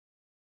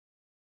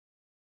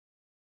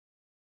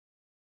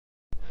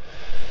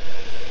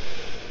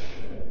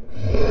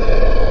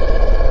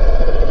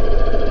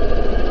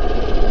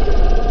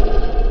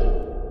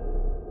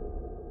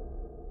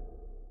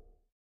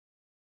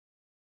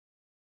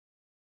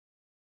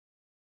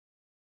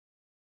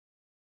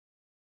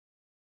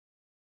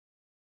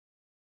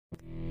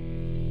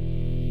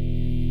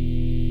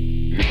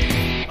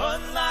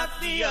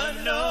the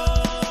unknown.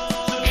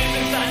 So get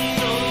inside your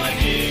soul and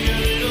dig a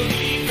little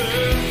deeper.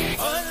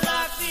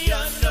 Unlock the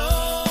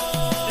unknown.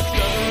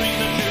 Discovering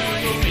the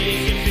truth will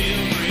make you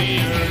feel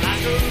freer.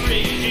 Like a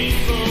raging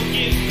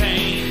focus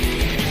pain.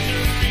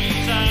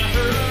 Mysteries are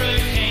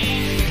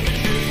hurricanes. The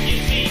truth you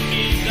seek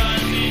is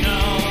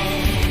unknown.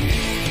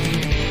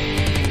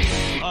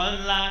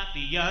 Unlock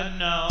the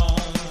unknown.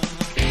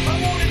 I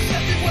won't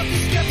accept it, what the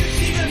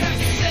skeptics even have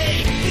to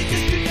say. They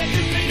disconnect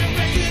and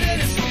redirect it,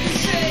 and it's so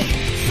cliche.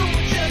 So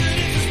much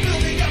evidence is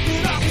building up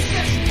without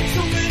recession.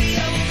 So many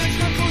elements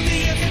control the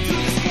answer to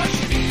this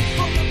question.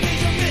 From the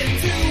page of myth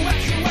to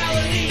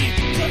actuality,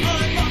 to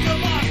unlock the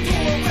locked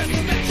door, rest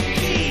the magic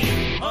key.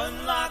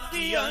 Unlock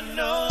the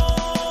unknown.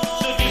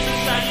 So deep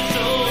inside your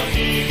soul,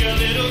 dig a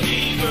little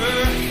deeper.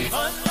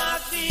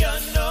 Unlock the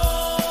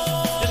unknown.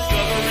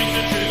 Discovering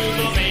the truth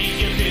will make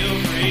you feel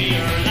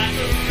freer. Like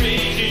a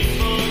raging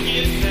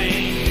focus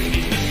pain.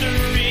 These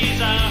mysteries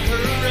are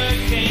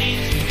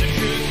hurricanes. The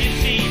truth you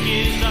seek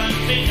is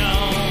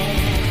unbeknown.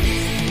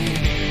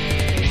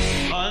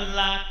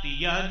 Unlock the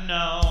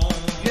unknown.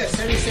 You have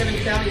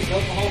 77 counties in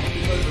Oklahoma.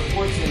 You go to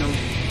reports in them,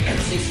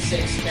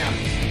 66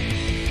 counties.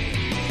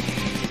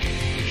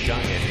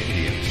 Cheyenne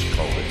Indians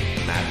call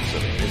it Maps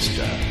of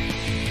Vista,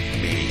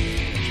 meaning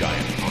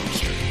giant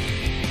monster.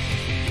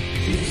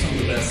 These are some of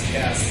the best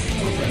cast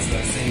footprints that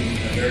I've seen in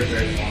a very,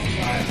 very long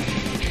time.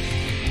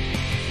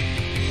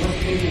 North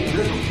Canadian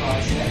River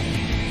Project,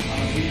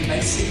 we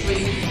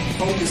basically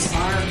focus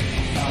our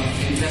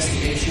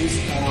investigations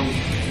on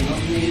the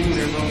North Canadian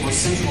River or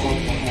central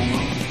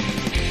Oklahoma.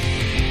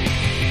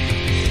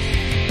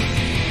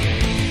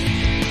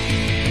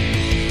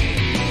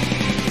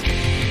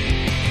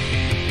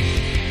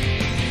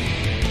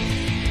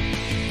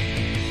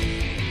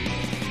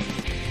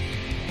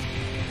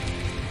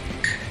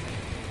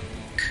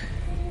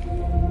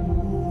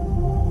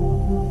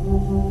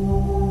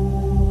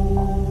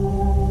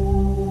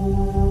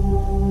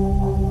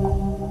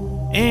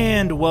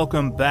 And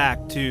welcome back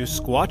to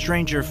Squatch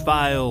Ranger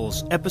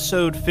Files,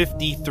 episode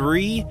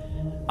 53.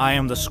 I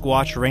am the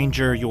Squatch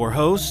Ranger, your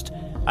host.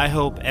 I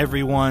hope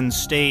everyone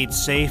stayed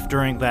safe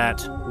during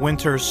that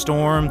winter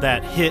storm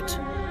that hit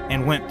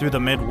and went through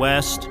the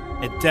Midwest.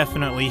 It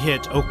definitely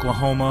hit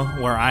Oklahoma,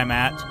 where I'm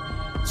at.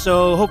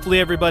 So hopefully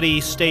everybody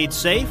stayed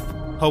safe.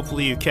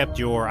 Hopefully you kept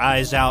your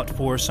eyes out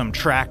for some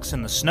tracks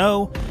in the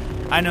snow.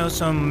 I know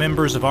some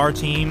members of our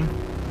team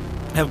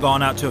have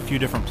gone out to a few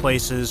different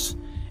places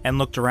and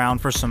looked around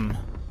for some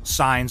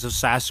signs of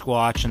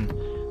Sasquatch and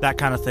that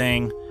kind of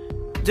thing.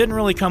 Didn't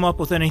really come up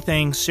with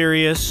anything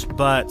serious,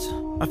 but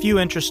a few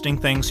interesting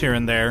things here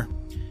and there.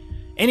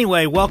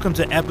 Anyway, welcome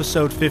to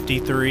episode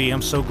 53.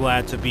 I'm so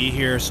glad to be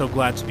here, so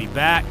glad to be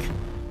back.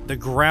 The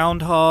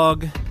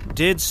groundhog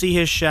did see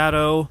his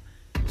shadow.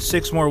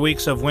 6 more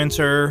weeks of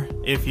winter,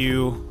 if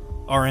you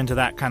are into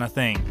that kind of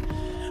thing.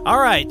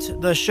 Alright,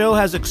 the show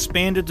has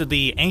expanded to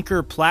the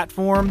Anchor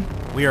platform.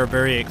 We are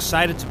very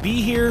excited to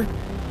be here.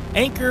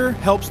 Anchor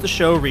helps the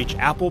show reach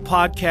Apple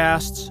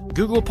Podcasts,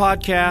 Google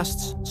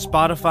Podcasts,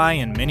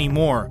 Spotify, and many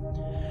more.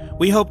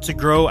 We hope to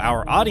grow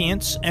our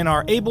audience and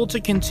are able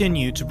to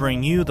continue to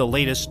bring you the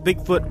latest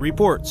Bigfoot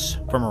reports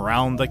from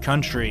around the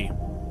country.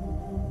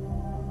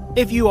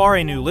 If you are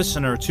a new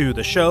listener to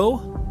the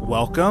show,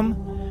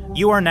 welcome.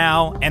 You are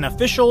now an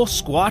official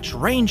Squatch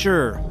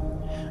Ranger.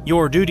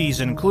 Your duties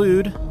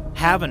include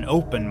have an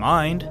open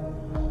mind,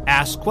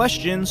 ask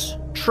questions,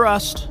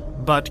 trust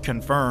but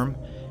confirm,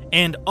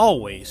 and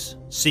always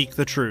seek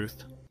the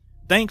truth.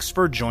 Thanks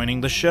for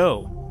joining the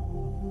show.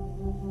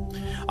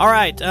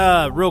 Alright,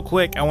 real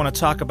quick, I want to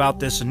talk about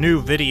this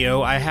new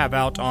video I have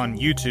out on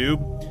YouTube.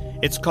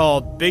 It's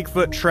called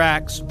Bigfoot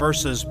Tracks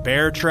versus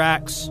Bear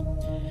Tracks.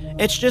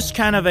 It's just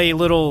kind of a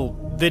little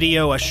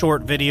video, a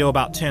short video,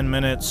 about 10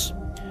 minutes.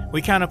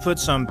 We kind of put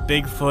some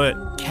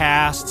Bigfoot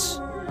casts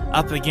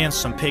up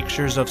against some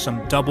pictures of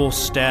some double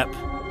step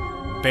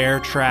bear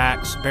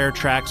tracks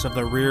of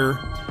the rear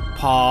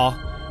paw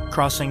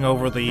crossing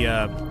over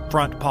the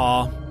front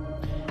paw,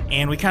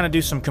 and we kind of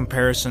do some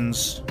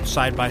comparisons,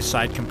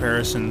 side-by-side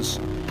comparisons.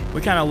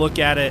 We kind of look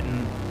at it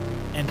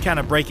and kind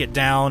of break it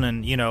down,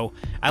 and, you know,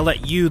 I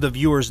let you, the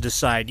viewers,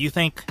 decide. Do you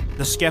think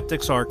the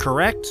skeptics are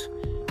correct?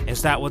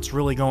 Is that what's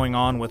really going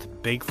on with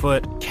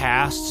Bigfoot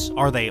casts?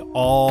 Are they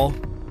all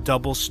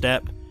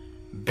double-step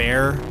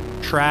bear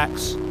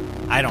tracks?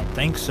 I don't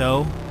think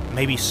so.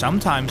 Maybe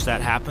sometimes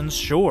that happens,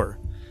 sure.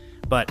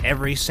 But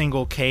every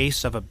single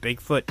case of a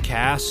Bigfoot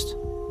cast?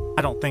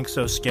 I don't think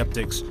so,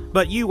 skeptics.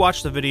 But you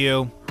watch the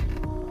video,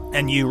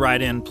 and you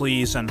write in,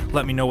 please, and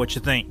let me know what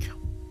you think.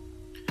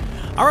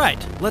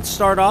 Alright, let's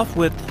start off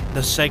with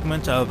the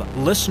segment of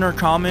listener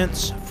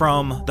comments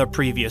from the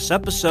previous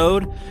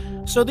episode.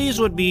 So these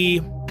would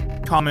be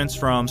comments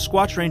from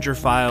Squatch Ranger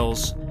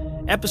Files,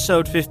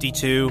 episode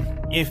 52.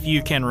 If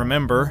you can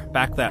remember,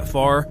 back that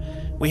far,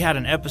 we had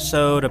an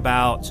episode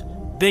about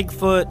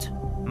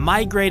Bigfoot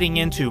migrating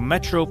into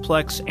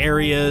Metroplex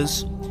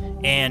areas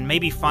and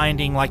maybe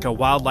finding like a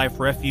wildlife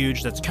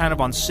refuge that's kind of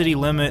on city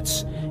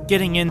limits,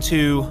 getting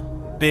into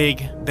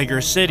bigger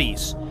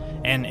cities.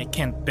 And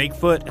can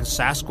Bigfoot and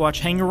Sasquatch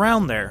hang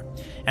around there?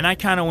 And I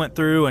kind of went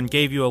through and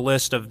gave you a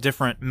list of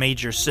different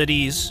major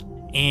cities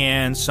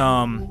and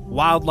some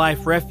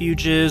wildlife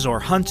refuges or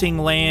hunting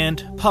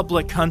land,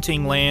 public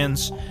hunting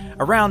lands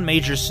around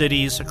major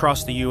cities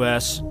across the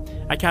U.S.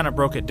 I kind of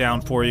broke it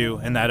down for you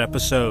in that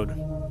episode.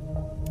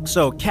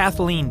 So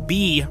Kathleen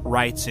B.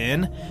 writes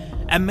in,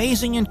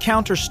 amazing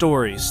encounter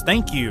stories.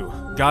 Thank you.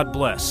 God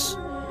bless.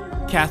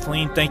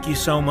 Kathleen, thank you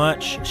so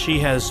much. She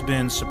has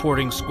been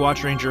supporting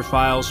Squatch Ranger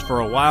Files for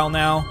a while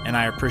now, and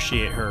I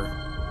appreciate her.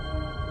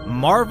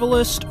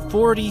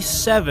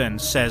 Marvelous47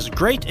 says,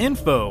 great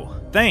info.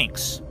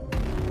 Thanks.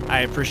 I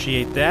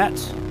appreciate that.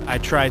 I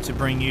try to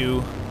bring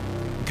you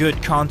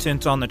good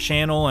content on the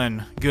channel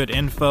and good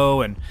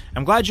info, and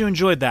I'm glad you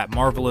enjoyed that,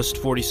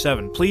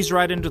 Marvelous47. Please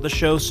write into the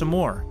show some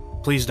more.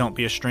 Please don't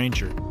be a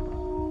stranger.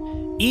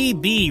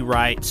 EB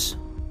writes,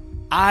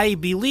 I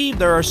believe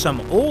there are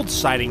some old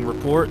sighting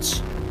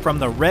reports from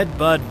the Red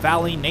Bud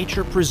Valley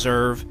Nature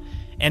Preserve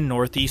and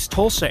Northeast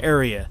Tulsa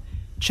area.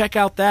 Check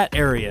out that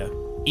area,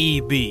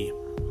 EB.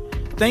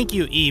 Thank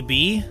you,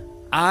 EB.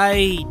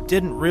 I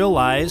didn't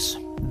realize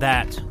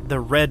that the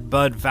Red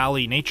Bud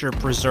Valley Nature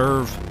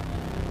Preserve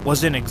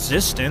was in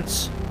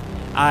existence.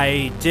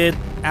 I did,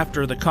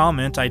 after the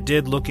comment, I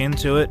did look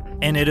into it,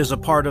 and it is a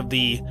part of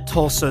the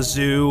Tulsa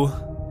Zoo.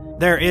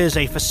 There is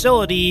a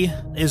facility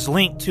is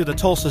linked to the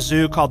Tulsa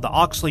Zoo called the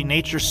Oxley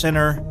Nature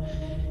Center,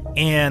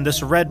 and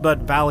this Red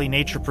Bud Valley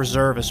Nature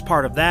Preserve is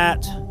part of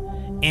that.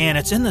 And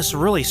it's in this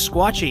really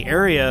squatchy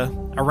area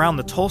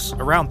around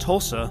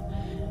Tulsa,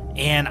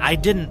 and I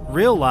didn't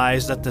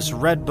realize that this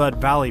Red Bud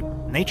Valley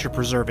Nature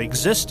Preserve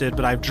existed,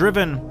 but I've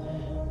driven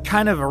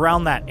kind of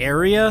around that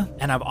area,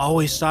 and I've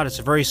always thought it's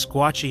very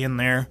squatchy in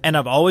there, and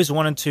I've always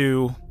wanted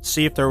to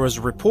see if there was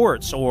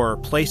reports or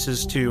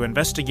places to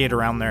investigate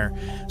around there.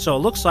 So it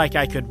looks like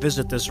I could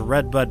visit this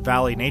Red Bud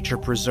Valley Nature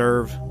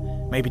Preserve,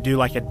 maybe do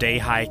like a day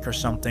hike or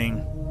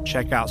something,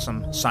 check out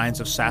some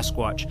signs of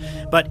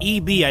Sasquatch. But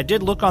EB, I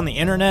did look on the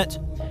internet.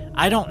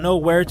 I don't know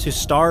where to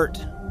start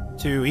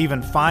to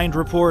even find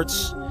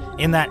reports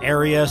in that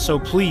area, so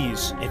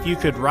please, if you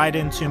could write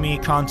into me,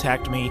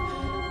 contact me,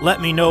 let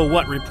me know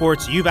what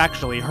reports you've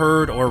actually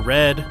heard or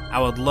read.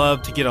 I would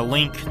love to get a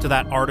link to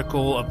that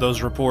article of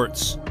those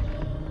reports.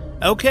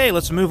 Okay,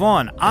 let's move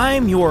on.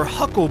 I'm your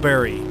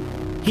Huckleberry.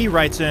 He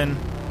writes in,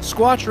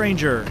 Squatch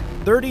Ranger,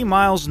 30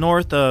 miles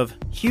north of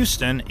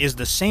Houston is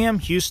the Sam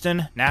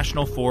Houston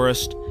National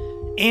Forest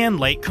and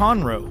Lake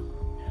Conroe.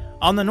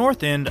 On the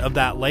north end of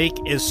that lake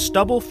is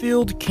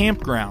Stubblefield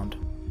Campground.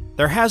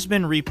 There has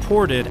been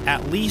reported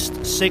at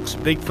least 6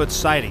 Bigfoot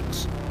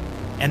sightings,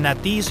 and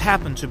that these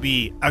happen to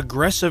be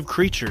aggressive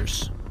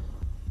creatures.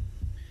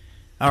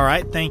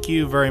 Alright, thank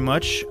you very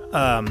much.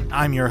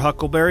 I'm your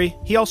Huckleberry.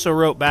 He also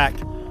wrote back,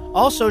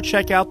 also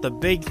check out the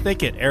Big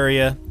Thicket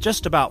area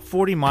just about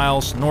 40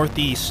 miles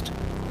northeast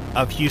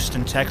of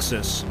Houston,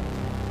 Texas.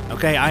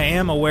 Okay, I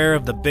am aware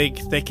of the Big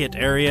Thicket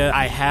area.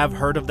 I have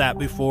heard of that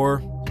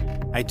before.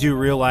 I do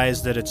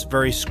realize that it's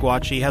very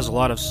squatchy, has a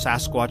lot of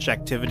Sasquatch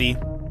activity.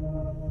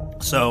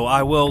 So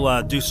I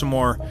will do some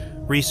more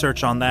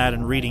research on that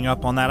and reading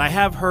up on that. I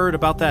have heard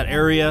about that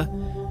area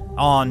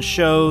on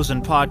shows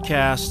and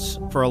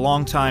podcasts for a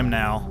long time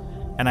now,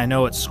 and I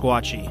know it's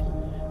squatchy.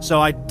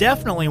 So I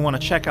definitely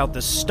want to check out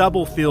the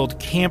Stubblefield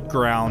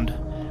Campground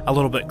a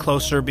little bit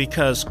closer,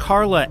 because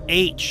Carla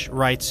H.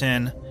 writes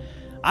in,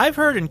 I've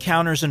heard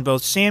encounters in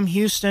both Sam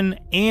Houston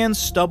and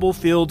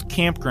Stubblefield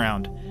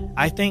Campground.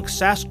 I think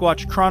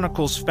Sasquatch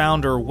Chronicles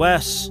founder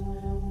Wes,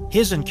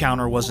 his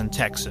encounter was in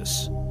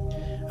Texas.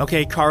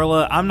 Okay,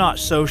 Carla, I'm not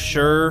so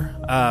sure.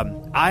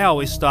 I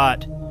always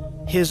thought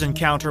his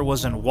encounter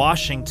was in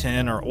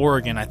Washington or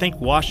Oregon. I think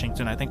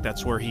Washington, I think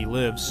that's where he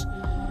lives.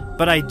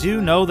 But I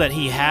do know that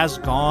he has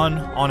gone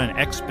on an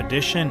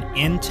expedition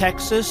in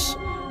Texas,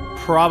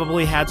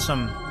 probably had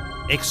some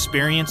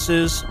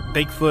experiences,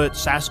 Bigfoot,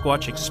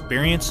 Sasquatch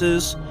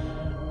experiences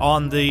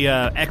on the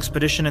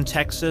expedition in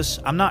Texas.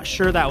 I'm not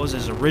sure that was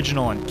his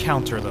original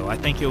encounter, though. I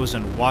think it was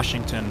in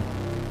Washington,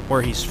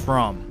 where he's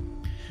from.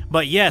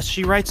 But yes,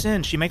 she writes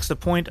in, she makes the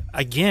point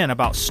again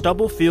about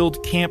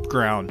Stubblefield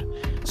Campground.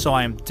 So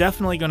I am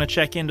definitely going to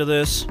check into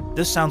this.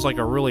 This sounds like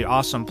a really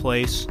awesome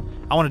place.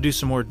 I want to do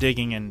some more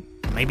digging and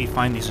maybe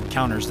find these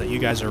encounters that you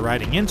guys are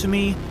writing into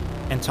me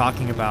and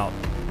talking about.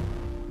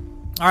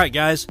 Alright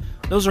guys,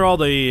 those are all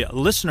the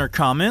listener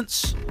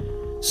comments.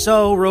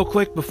 So real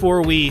quick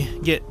before we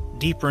get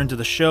deeper into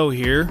the show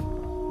here,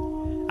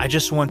 I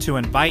just want to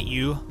invite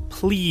you,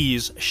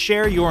 please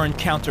share your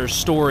encounter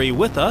story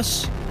with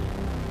us.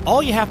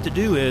 All you have to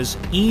do is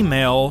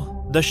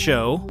email the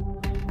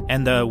show,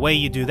 and the way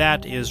you do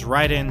that is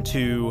write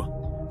into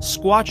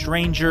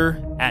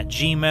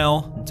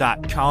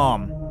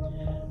squatchranger@gmail.com.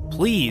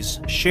 Please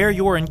share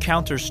your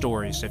encounter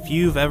stories. If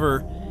you've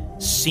ever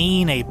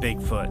seen a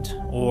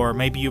Bigfoot, or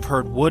maybe you've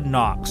heard wood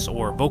knocks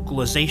or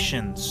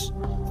vocalizations,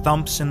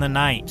 thumps in the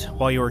night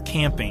while you were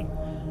camping,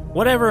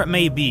 whatever it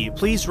may be,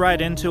 please write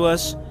into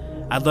us.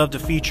 I'd love to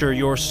feature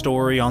your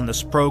story on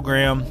this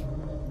program.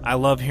 I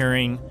love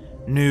hearing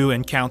new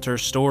encounter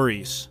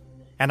stories.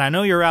 and I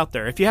know you're out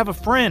there. If you have a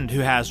friend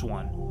who has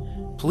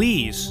one,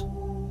 please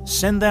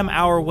send them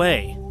our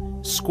way.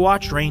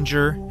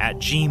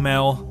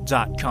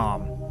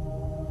 squatchranger@gmail.com.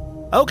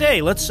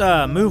 Okay, let's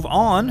move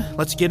on.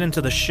 Let's get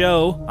into the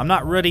show. I'm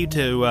not ready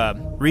to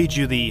read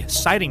you the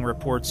sighting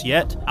reports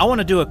yet. I want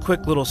to do a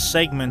quick little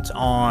segment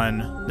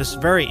on this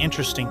very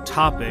interesting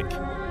topic.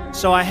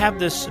 So I have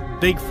this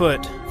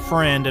Bigfoot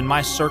friend in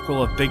my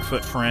circle of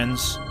Bigfoot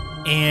friends,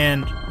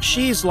 and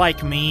she's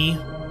like me.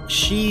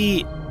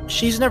 She's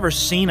never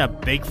seen a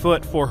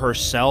Bigfoot for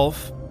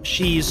herself.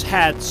 She's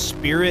had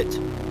spirit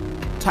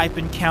type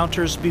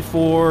encounters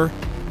before,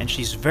 and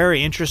she's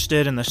very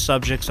interested in the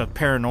subjects of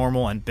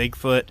paranormal and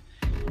Bigfoot.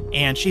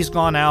 And she's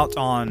gone out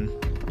on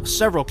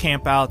several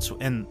campouts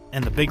in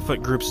the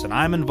Bigfoot groups that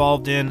I'm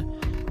involved in.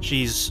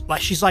 She's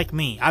like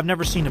me. I've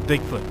never seen a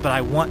Bigfoot, but I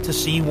want to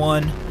see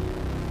one.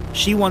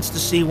 She wants to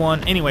see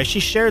one. Anyway, she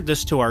shared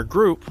this to our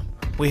group.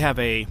 We have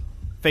a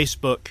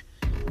Facebook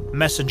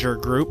Messenger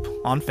group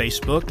on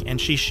Facebook, and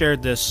she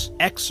shared this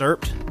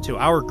excerpt to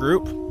our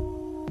group.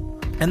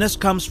 And this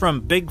comes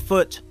from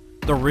Bigfoot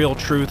The Real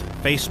Truth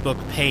Facebook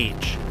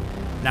page.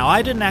 Now,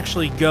 I didn't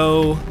actually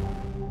go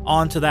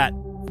onto that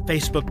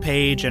Facebook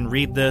page and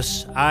read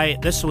this.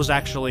 This was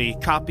actually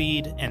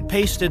copied and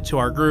pasted to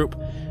our group,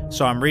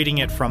 so I'm reading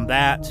it from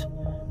that.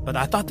 But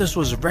I thought this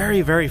was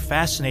very, very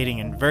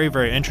fascinating and very,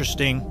 very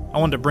interesting. I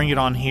wanted to bring it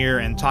on here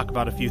and talk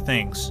about a few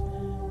things.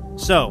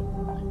 So,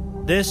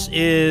 this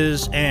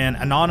is an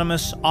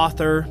anonymous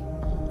author.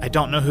 I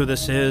don't know who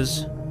this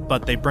is,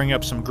 but they bring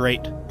up some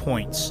great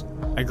points,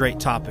 a great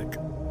topic.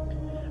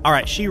 All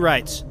right, she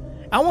writes,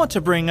 I want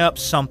to bring up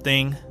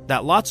something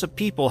that lots of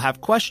people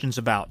have questions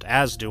about,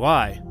 as do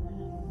I.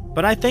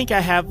 But I think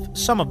I have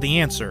some of the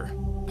answer,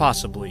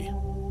 possibly.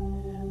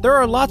 There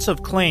are lots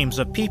of claims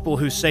of people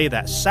who say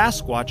that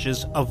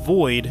Sasquatches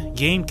avoid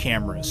game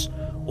cameras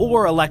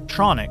or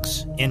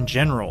electronics in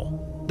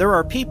general. There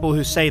are people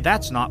who say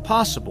that's not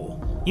possible.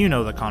 You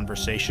know the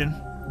conversation.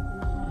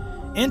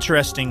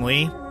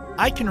 Interestingly,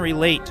 I can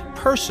relate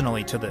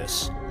personally to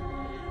this.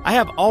 I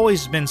have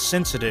always been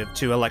sensitive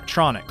to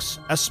electronics,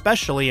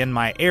 especially in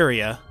my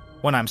area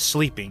when I'm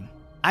sleeping.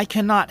 I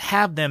cannot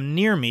have them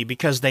near me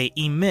because they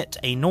emit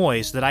a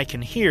noise that I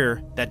can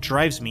hear that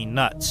drives me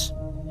nuts.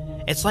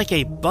 It's like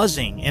a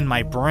buzzing in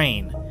my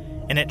brain,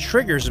 and it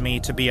triggers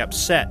me to be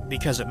upset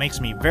because it makes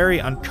me very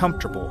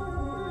uncomfortable.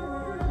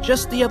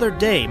 Just the other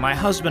day, my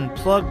husband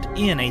plugged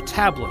in a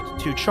tablet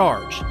to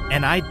charge,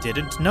 and I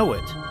didn't know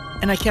it.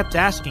 And I kept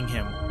asking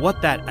him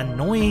what that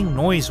annoying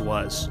noise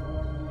was,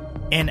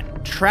 and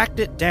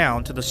tracked it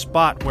down to the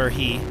spot where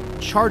he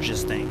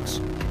charges things.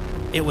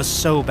 It was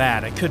so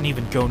bad I couldn't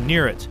even go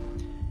near it.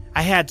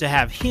 I had to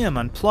have him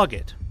unplug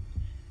it.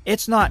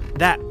 It's not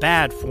that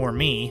bad for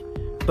me,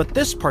 but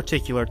this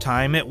particular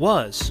time it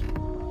was.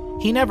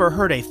 He never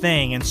heard a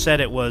thing and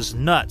said it was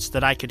nuts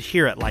that I could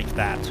hear it like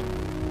that.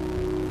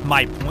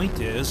 My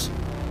point is,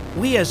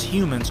 we as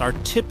humans are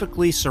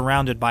typically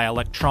surrounded by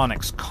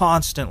electronics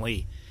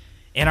constantly.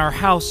 In our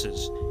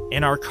houses,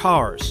 in our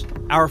cars,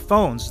 our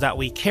phones that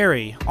we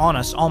carry on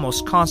us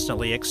almost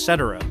constantly,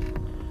 etc.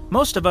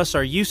 Most of us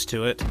are used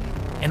to it,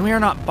 and we are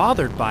not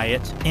bothered by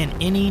it in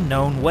any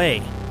known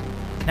way.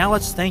 Now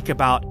let's think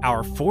about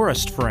our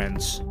forest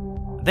friends.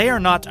 They are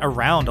not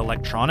around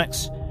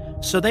electronics,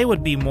 so they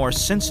would be more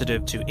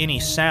sensitive to any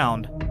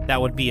sound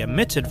that would be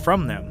emitted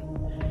from them.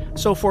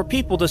 So for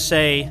people to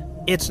say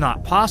it's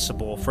not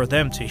possible for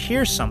them to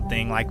hear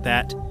something like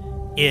that,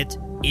 it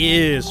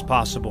is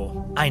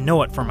possible. I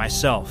know it for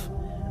myself.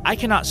 I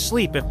cannot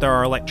sleep if there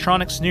are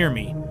electronics near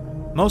me.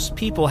 Most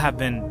people have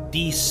been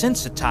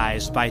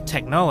desensitized by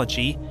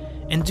technology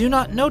and do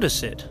not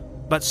notice it,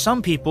 but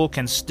some people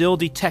can still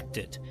detect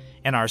it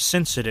and are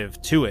sensitive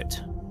to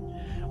it.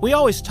 We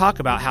always talk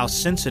about how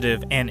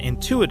sensitive and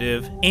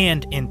intuitive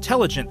and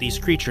intelligent these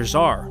creatures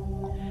are.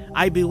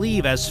 I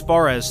believe, as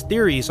far as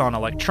theories on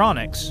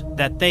electronics,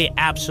 that they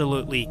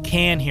absolutely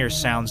can hear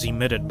sounds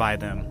emitted by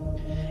them.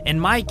 In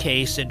my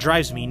case, it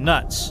drives me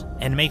nuts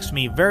and makes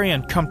me very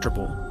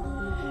uncomfortable.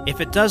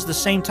 If it does the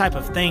same type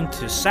of thing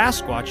to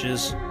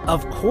Sasquatches,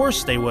 of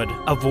course they would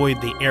avoid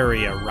the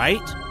area,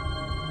 right?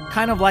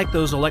 Kind of like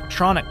those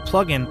electronic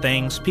plug-in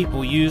things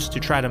people use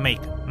to try to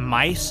make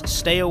mice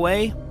stay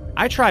away.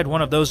 I tried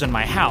one of those in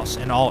my house,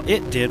 and all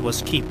it did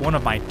was keep one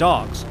of my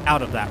dogs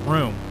out of that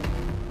room.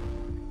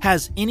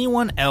 Has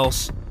anyone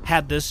else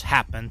had this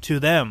happen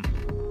to them?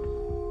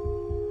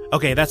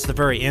 Okay, that's the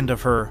very end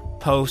of her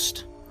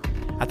post.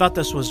 I thought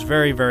this was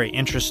very, very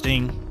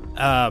interesting.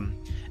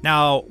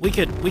 Now, we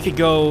could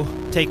go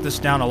take this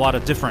down a lot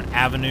of different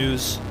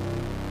avenues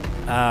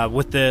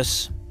with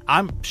this.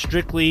 I'm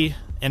strictly,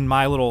 in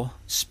my little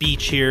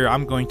speech here,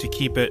 I'm going to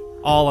keep it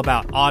all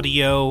about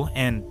audio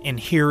and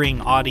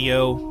hearing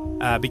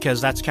audio,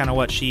 because that's kind of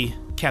what she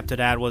kept it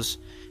at, was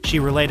she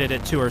related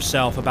it to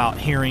herself about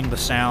hearing the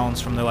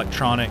sounds from the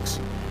electronics.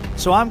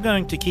 So I'm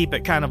going to keep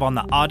it kind of on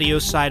the audio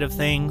side of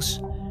things.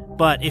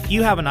 But if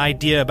you have an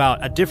idea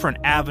about a different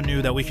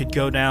avenue that we could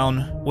go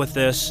down with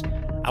this,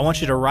 I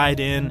want you to write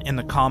in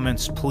the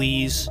comments,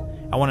 please,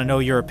 I want to know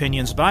your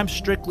opinions, but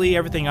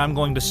everything I'm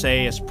going to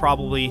say is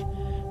probably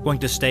going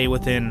to stay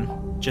within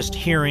just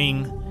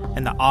hearing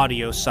and the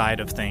audio side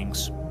of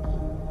things.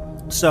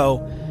 So,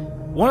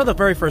 one of the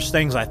very first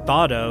things I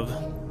thought of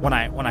when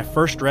I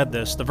first read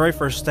this, the very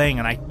first thing,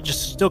 and I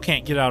just still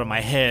can't get it out of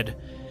my head,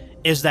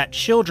 is that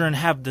children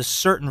have this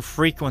certain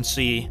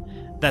frequency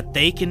that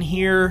they can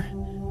hear,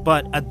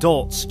 but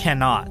adults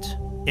cannot.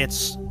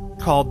 It's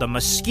called the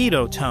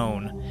mosquito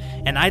tone,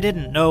 and I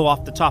didn't know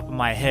off the top of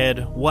my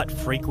head what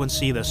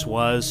frequency this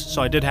was,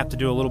 so I did have to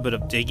do a little bit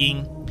of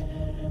digging.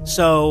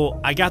 So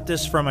I got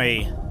this from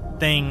a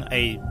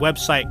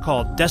website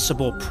called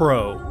Decibel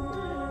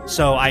Pro.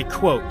 So I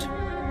quote,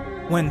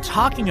 "When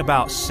talking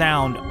about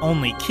sound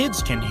only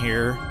kids can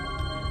hear,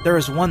 there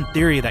is one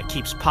theory that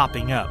keeps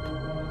popping up.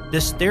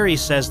 This theory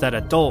says that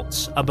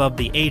adults above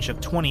the age of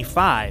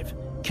 25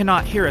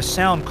 cannot hear a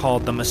sound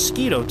called the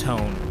mosquito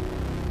tone,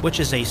 which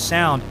is a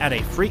sound at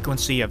a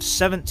frequency of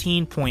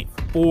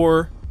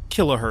 17.4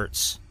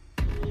 kilohertz.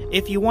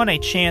 If you want a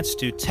chance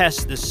to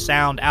test this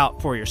sound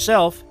out for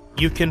yourself,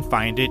 you can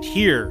find it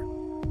here.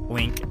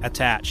 Link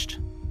attached.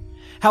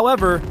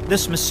 However,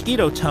 this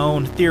mosquito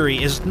tone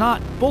theory is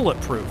not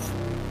bulletproof.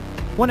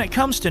 When it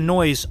comes to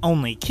noise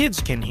only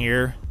kids can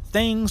hear,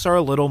 things are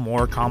a little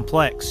more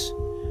complex.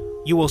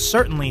 You will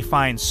certainly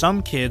find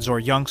some kids or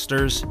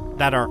youngsters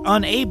that are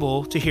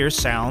unable to hear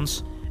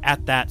sounds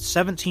at that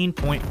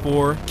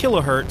 17.4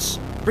 kilohertz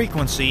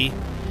frequency,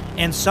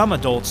 and some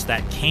adults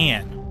that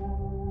can."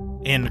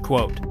 End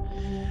quote.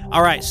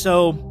 Alright,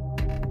 so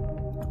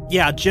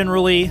yeah,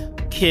 generally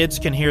kids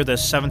can hear the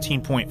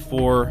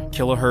 17.4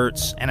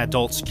 kilohertz and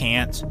adults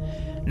can't.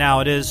 Now,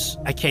 it is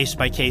a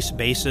case-by-case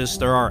basis.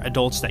 There are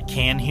adults that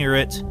can hear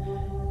it.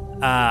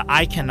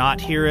 I cannot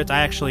hear it.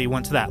 I actually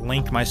went to that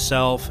link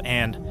myself,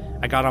 and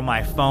I got on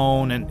my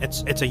phone, and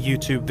it's a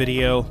YouTube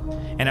video,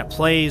 and it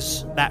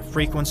plays that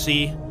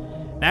frequency.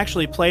 And I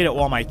actually played it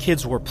while my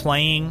kids were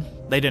playing.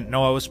 They didn't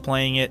know I was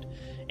playing it,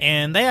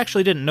 and they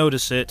actually didn't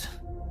notice it.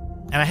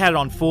 And I had it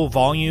on full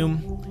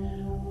volume.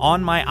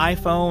 On my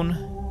iPhone,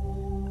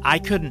 I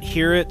couldn't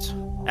hear it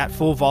at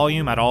full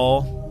volume at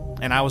all,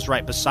 and I was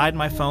right beside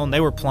my phone.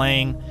 They were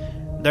playing.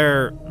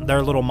 Their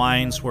little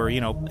minds were,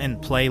 in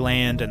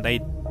playland, and they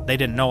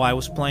didn't know I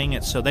was playing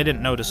it, so they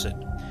didn't notice it.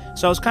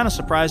 So I was kind of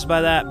surprised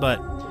by that, but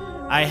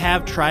I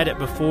have tried it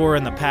before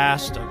in the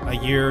past, a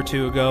year or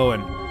two ago,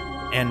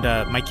 and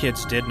my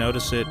kids did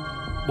notice it,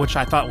 which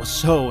I thought was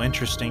so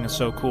interesting and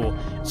so cool.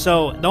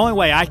 So the only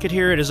way I could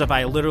hear it is if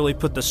I literally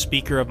put the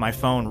speaker of my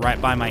phone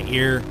right by my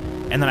ear,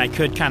 and then I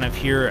could kind of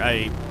hear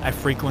a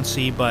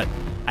frequency, but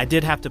I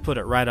did have to put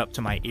it right up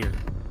to my ear.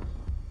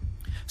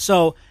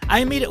 So I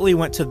immediately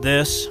went to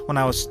this when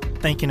I was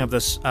thinking of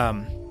this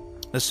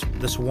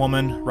this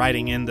woman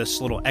writing in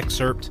this little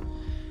excerpt.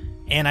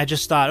 And I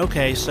just thought,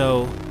 okay,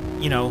 so,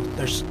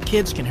 there's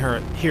kids can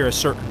hear a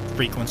certain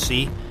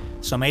frequency,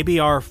 so maybe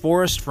our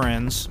forest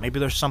friends, maybe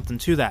there's something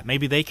to that.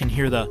 Maybe they can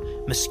hear the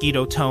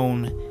mosquito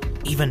tone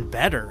even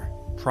better,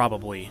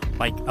 probably,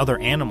 like other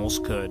animals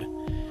could.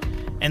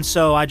 And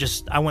so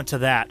I went to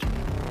that.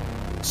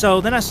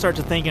 So then I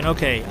started thinking,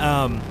 okay,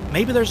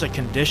 maybe there's a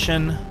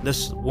condition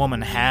this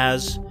woman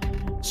has.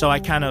 So I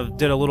kind of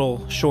did a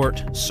little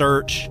short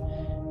search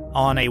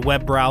on a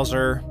web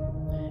browser,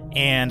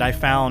 and I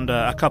found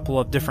a couple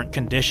of different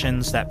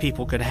conditions that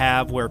people could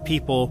have where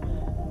people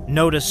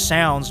notice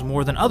sounds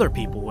more than other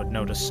people would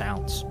notice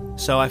sounds.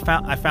 So I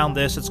found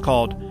this. It's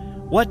called,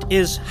 what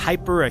is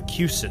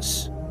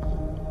hyperacusis?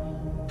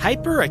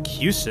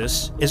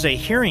 Hyperacusis is a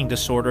hearing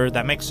disorder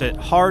that makes it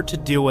hard to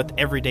deal with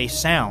everyday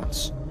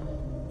sounds.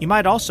 You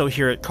might also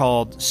hear it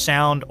called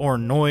sound or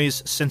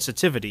noise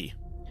sensitivity.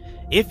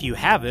 If you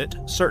have it,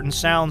 certain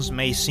sounds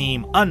may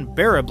seem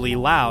unbearably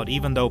loud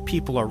even though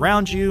people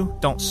around you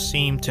don't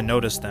seem to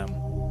notice them.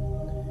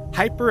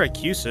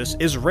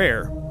 Hyperacusis is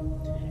rare.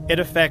 It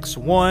affects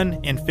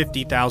 1 in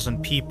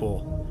 50,000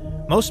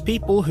 people. Most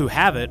people who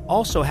have it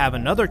also have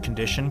another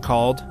condition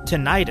called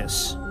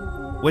tinnitus,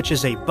 which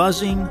is a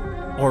buzzing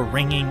or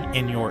ringing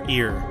in your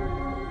ear.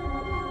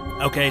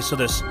 Okay, so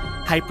this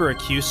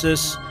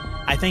hyperacusis,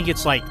 I think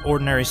it's like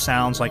ordinary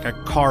sounds like a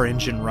car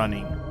engine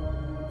running.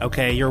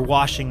 Okay, your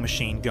washing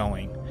machine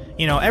going.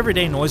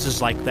 Everyday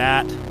noises like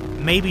that.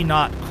 Maybe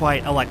not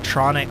quite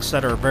electronics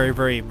that are very,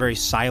 very, very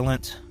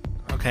silent.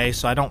 Okay,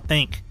 so I don't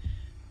think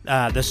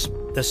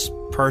this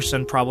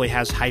person probably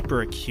has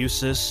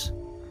hyperacusis.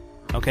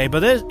 Okay,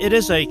 but it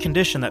is a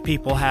condition that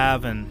people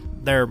have, and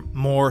they're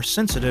more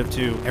sensitive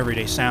to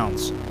everyday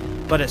sounds.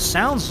 But it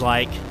sounds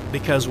like,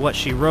 because what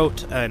she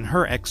wrote in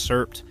her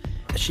excerpt,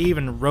 she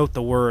even wrote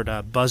the word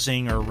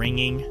buzzing or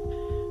ringing.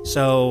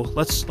 So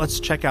let's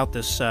check out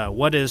this.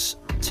 What is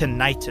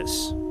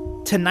tinnitus?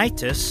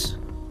 Tinnitus,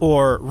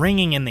 or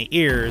ringing in the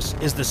ears,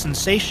 is the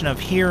sensation of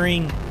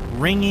hearing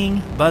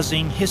ringing,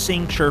 buzzing,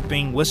 hissing,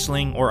 chirping,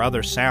 whistling, or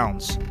other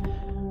sounds.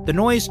 The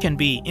noise can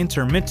be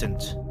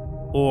intermittent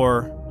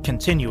or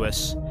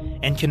continuous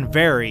and can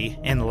vary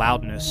in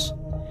loudness.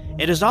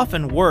 It is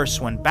often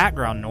worse when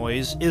background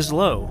noise is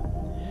low.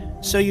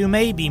 so you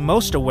may be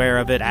most aware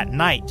of it at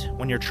night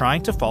when you're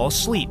trying to fall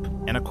asleep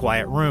in a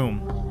quiet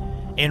room.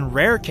 In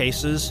rare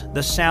cases,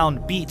 the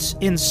sound beats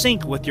in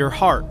sync with your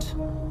heart,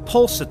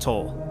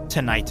 pulsatile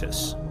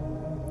tinnitus.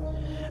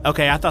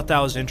 Okay, I thought that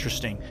was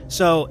interesting.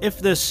 So if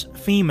this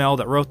female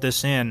that wrote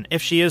this in,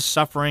 if she is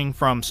suffering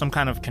from some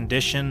kind of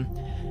condition,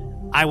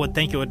 I would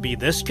think it would be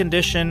this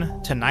condition,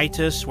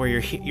 tinnitus, where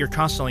you're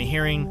constantly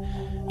hearing,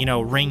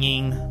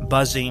 ringing,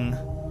 buzzing,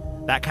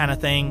 that kind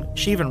of thing.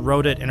 She even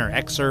wrote it in her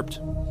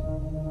excerpt.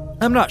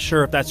 I'm not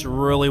sure if that's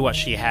really what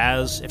she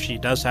has, if she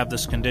does have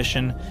this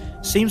condition.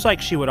 Seems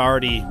like she would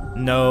already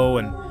know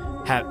and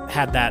have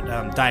had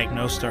that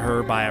diagnosed to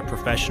her by a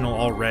professional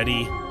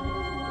already.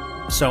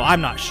 So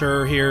I'm not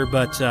sure here,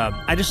 but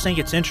I just think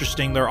it's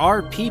interesting. There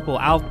are people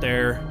out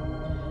there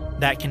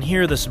that can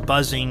hear this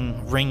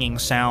buzzing, ringing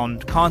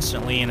sound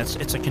constantly, and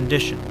it's a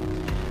condition.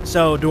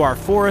 So do our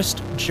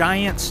forest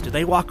giants, do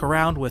they walk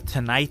around with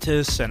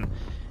tinnitus and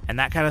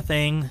that kind of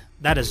thing?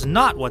 That is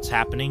not what's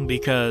happening,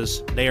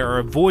 because they are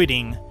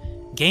avoiding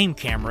game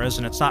cameras,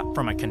 and it's not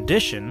from a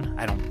condition,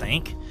 I don't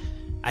think.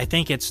 I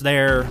think it's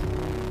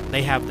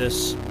they have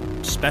this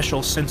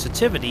special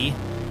sensitivity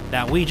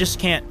that we just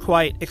can't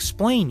quite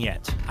explain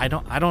yet. I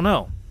don't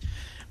know.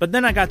 But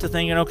then I got to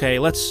thinking, okay,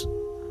 let's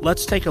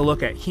take a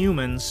look at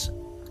humans,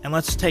 and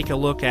let's take a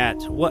look at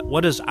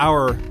what is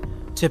our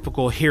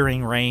typical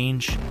hearing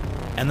range,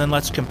 and then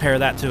let's compare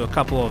that to a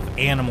couple of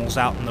animals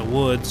out in the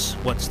woods.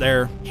 What's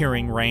their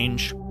hearing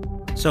range?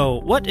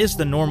 So, what is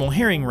the normal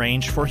hearing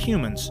range for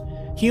humans?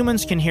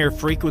 Humans can hear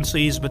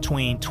frequencies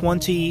between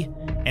 20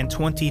 and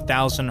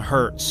 20,000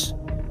 hertz.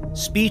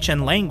 Speech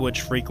and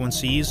language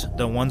frequencies,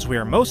 the ones we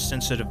are most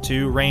sensitive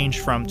to, range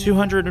from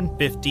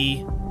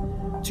 250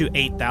 to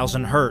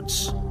 8,000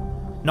 hertz.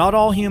 Not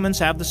all humans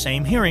have the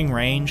same hearing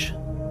range.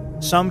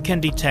 Some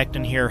can detect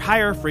and hear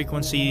higher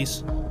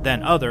frequencies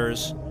than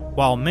others,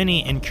 while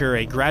many incur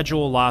a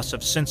gradual loss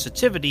of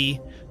sensitivity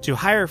to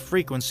higher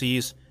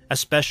frequencies,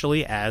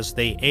 especially as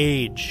they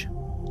age.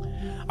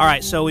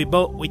 Alright, so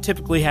we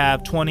typically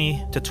have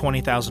 20 to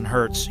 20,000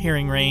 hertz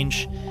hearing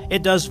range.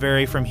 It does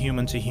vary from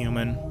human to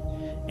human,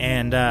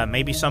 and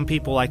maybe some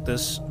people, like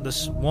this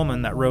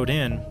woman that wrote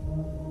in,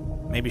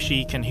 maybe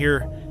she can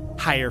hear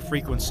higher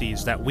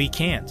frequencies that we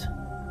can't.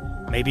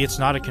 Maybe it's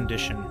not a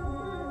condition.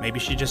 Maybe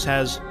she just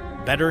has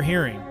better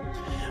hearing.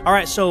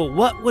 Alright, so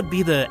what would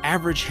be the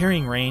average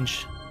hearing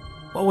range?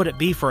 What would it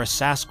be for a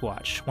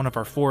Sasquatch, one of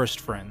our forest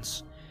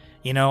friends?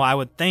 I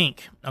would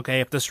think,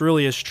 okay, if this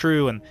really is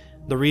true, and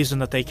the reason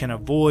that they can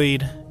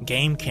avoid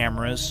game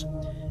cameras,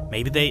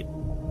 maybe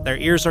their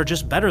ears are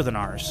just better than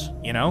ours,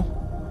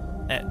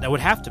 That would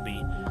have to be.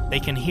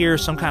 They can hear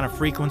some kind of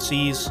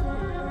frequencies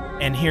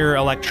and hear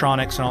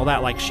electronics and all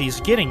that, like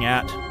she's getting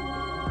at.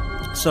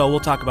 So we'll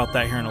talk about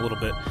that here in a little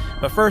bit.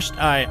 But first,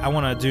 I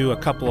want to do a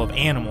couple of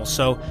animals.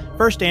 So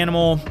first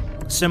animal,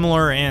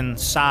 similar in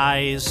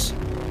size,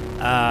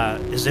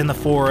 is in the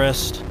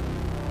forest,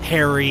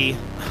 hairy,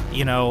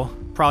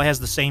 probably has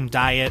the same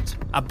diet.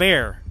 A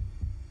bear,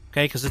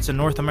 okay, because it's in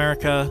North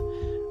America.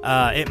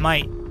 It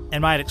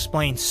might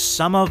explain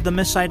some of the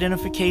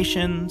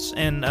misidentifications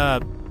and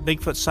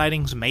Bigfoot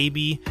sightings,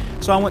 maybe.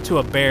 So I went to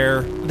a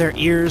bear. Their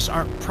ears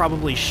aren't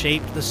probably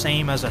shaped the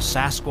same as a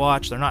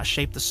Sasquatch. They're not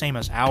shaped the same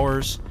as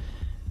ours.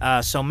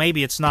 So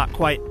maybe it's not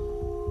quite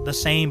the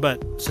same,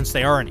 but since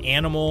they are an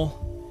animal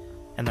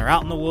and they're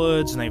out in the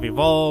woods and they've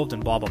evolved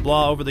and blah blah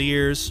blah over the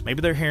years,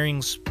 maybe their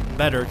hearing's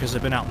better because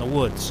they've been out in the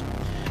woods.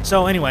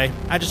 So anyway,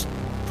 I just,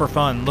 for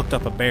fun, looked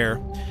up a bear.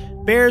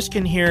 Bears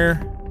can hear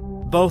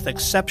both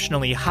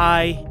exceptionally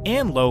high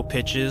and low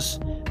pitches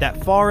that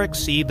far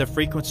exceed the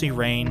frequency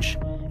range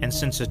and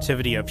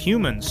sensitivity of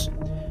humans.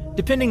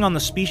 Depending on the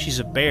species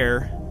of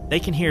bear, they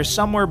can hear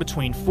somewhere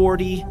between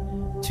 40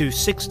 to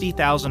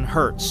 60,000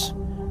 hertz,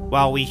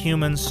 while we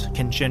humans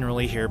can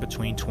generally hear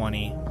between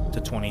 20 to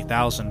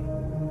 20,000.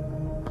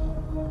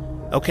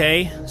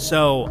 Okay,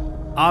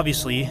 so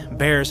obviously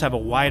bears have a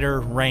wider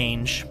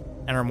range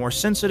and are more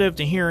sensitive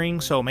to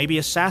hearing, so maybe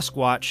a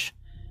Sasquatch,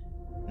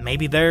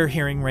 maybe their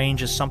hearing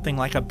range is something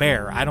like a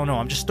bear. I don't know,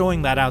 I'm just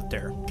throwing that out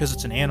there because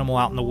it's an animal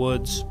out in the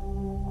woods.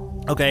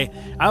 Okay,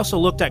 I also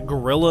looked at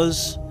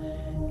gorillas,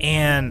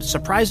 and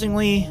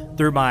surprisingly,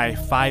 through my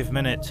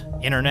 5-minute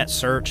internet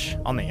search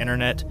on the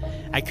internet,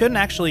 I couldn't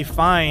actually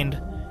find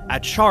a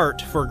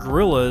chart for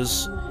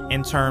gorillas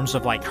in terms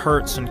of like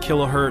hertz and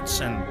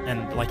kilohertz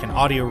and like an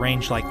audio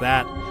range like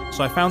that.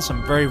 So I found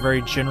some very,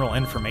 very general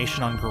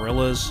information on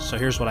gorillas. So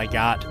here's what I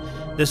got.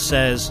 This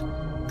says,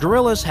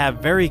 gorillas have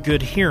very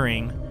good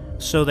hearing,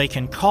 so they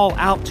can call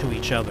out to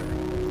each other.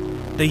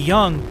 The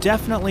young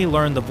definitely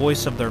learn the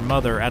voice of their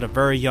mother at a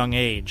very young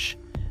age.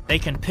 They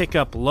can pick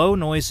up low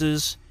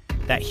noises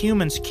that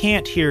humans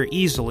can't hear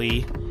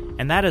easily,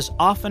 and that is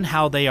often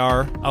how they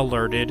are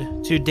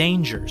alerted to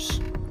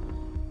dangers.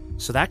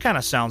 So that kind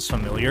of sounds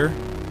familiar.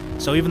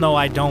 So even though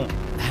I don't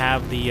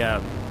have the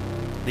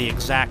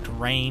exact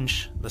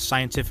range, the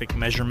scientific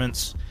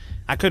measurements,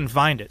 I couldn't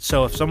find it.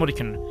 So if somebody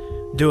can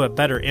do a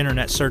better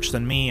internet search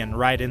than me and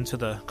write into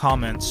the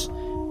comments,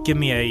 give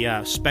me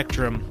a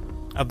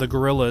spectrum of the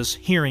gorilla's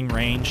hearing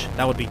range,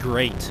 that would be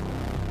great.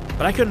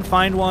 But I couldn't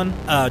find one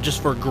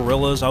just for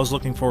gorillas. I was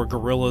looking for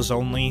gorillas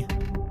only.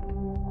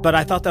 But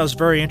I thought that was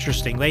very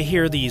interesting. They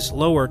hear these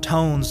lower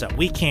tones that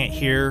we can't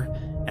hear,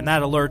 and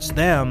that alerts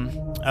them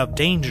of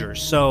danger.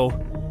 So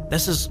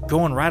this is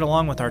going right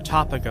along with our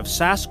topic of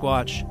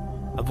Sasquatch,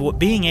 of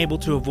being able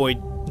to avoid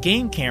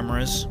game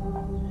cameras,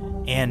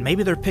 and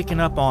maybe they're picking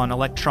up on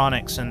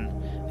electronics, and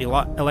the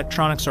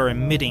electronics are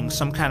emitting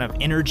some kind of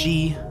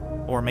energy,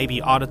 or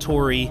maybe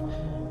auditory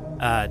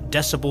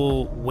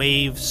decibel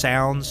wave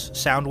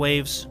sound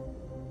waves.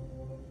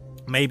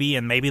 Maybe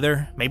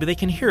they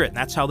can hear it, and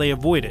that's how they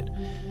avoid it.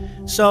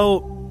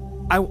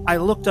 So I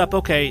looked up,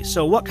 okay,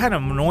 so what kind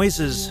of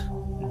noises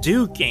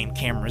do game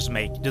cameras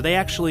make? Do they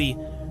actually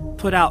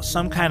put out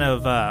some kind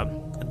of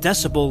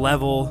decibel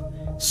level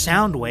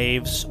sound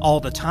waves all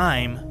the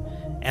time,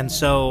 and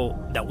so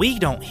that we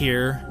don't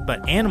hear,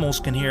 but animals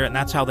can hear it, and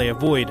that's how they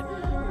avoid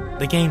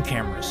the game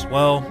cameras?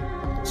 Well,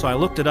 so I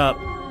looked it up,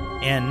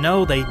 and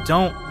no, they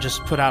don't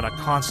just put out a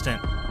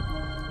constant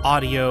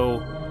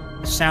audio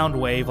sound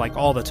wave like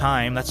all the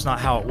time. That's not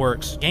how it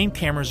works. Game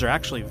cameras are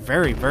actually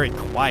very, very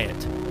quiet,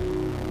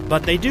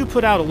 but they do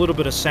put out a little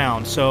bit of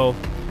sound. So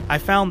I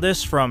found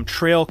this from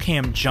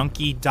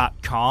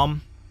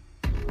trailcamjunkie.com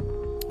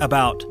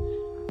about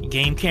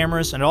game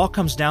cameras, and it all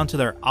comes down to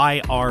their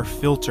IR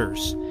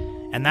filters,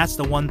 and that's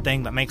the one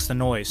thing that makes the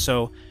noise.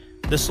 So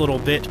this little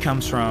bit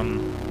comes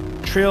from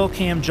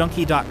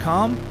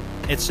trailcamjunkie.com.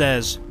 It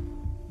says,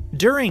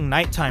 during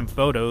nighttime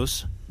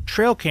photos,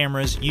 trail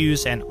cameras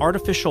use an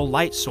artificial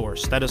light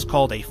source that is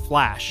called a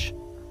flash.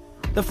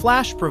 The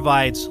flash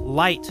provides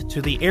light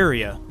to the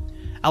area,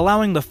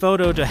 allowing the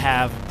photo to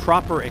have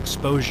proper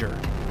exposure.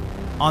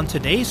 On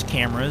today's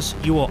cameras,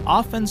 you will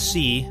often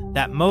see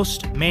that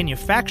most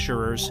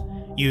manufacturers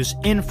use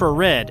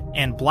infrared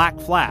and black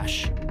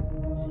flash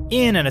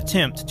in an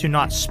attempt to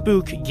not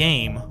spook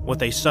game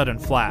with a sudden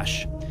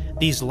flash.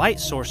 These light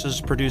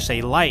sources produce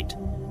a light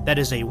that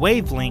is a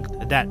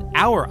wavelength that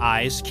our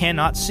eyes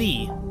cannot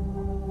see.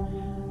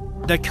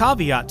 The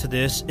caveat to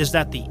this is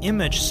that the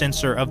image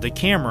sensor of the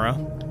camera,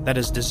 that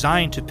is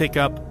designed to pick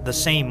up the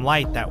same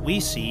light that we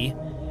see,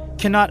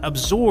 cannot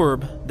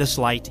absorb this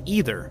light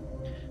either.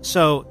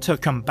 So, to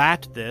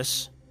combat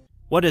this,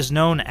 what is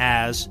known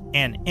as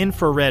an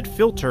infrared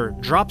filter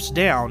drops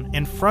down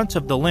in front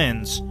of the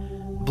lens,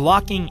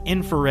 blocking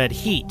infrared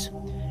heat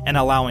and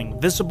allowing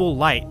visible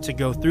light to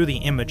go through the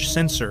image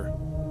sensor.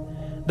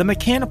 The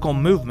mechanical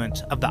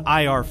movement of the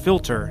IR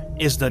filter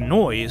is the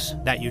noise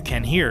that you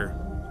can hear.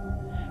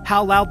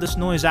 How loud this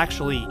noise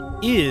actually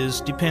is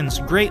depends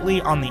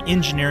greatly on the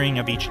engineering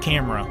of each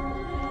camera.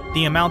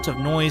 The amount of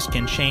noise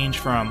can change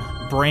from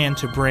brand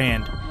to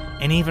brand,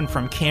 and even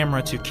from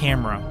camera to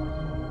camera.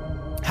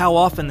 How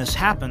often this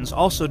happens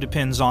also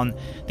depends on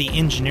the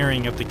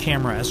engineering of the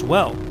camera as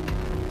well.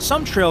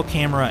 Some trail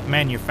camera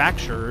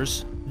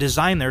manufacturers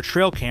design their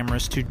trail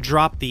cameras to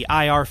drop the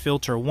IR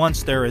filter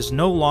once there is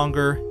no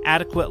longer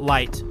adequate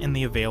light in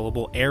the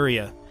available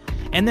area,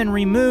 and then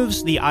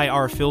removes the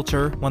IR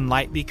filter when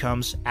light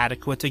becomes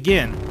adequate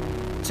again,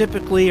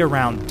 typically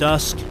around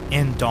dusk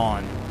and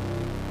dawn.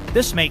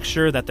 This makes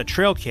sure that the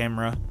trail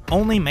camera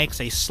only makes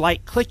a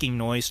slight clicking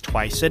noise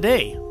twice a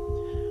day.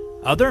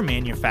 Other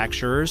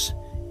manufacturers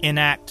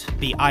enact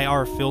the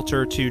IR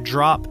filter to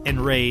drop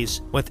and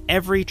raise with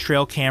every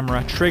trail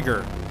camera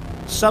trigger,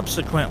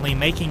 subsequently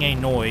making a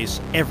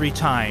noise every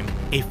time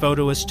a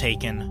photo is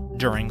taken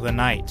during the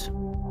night.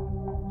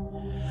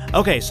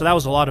 Okay, so that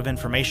was a lot of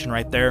information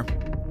right there,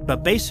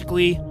 but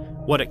basically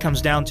what it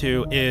comes down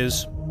to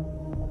is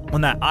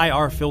when that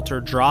IR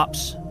filter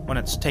drops, when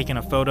it's taking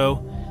a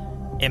photo,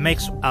 it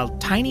makes a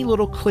tiny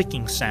little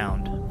clicking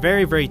sound,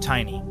 very, very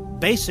tiny.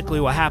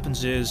 Basically what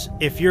happens is,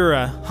 if you're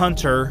a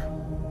hunter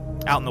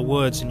out in the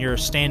woods and you're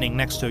standing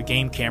next to a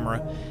game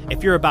camera,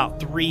 if you're about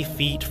 3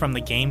 feet from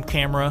the game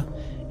camera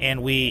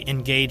and we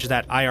engage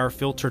that IR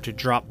filter to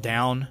drop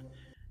down,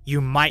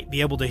 you might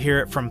be able to hear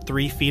it from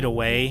 3 feet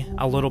away,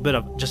 a little bit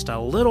of just a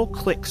little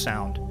click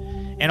sound.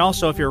 And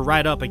also if you're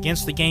right up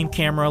against the game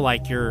camera,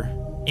 like you're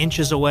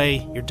inches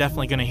away, you're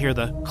definitely going to hear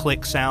the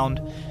click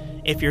sound.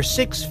 If you're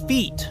 6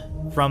 feet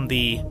from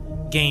the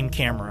game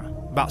camera,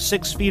 about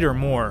 6 feet or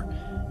more,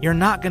 you're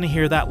not going to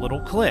hear that little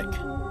click.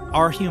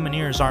 Our human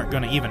ears aren't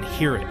going to even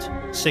hear it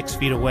 6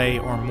 feet away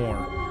or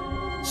more.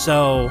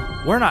 So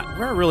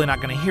we're really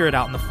not going to hear it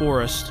out in the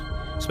forest,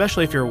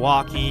 especially if you're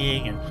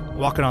walking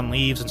on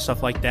leaves and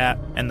stuff like that,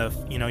 and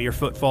your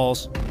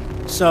footfalls.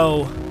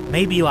 So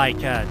maybe like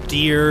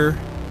deer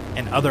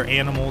and other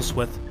animals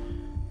with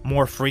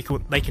more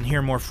they can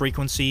hear more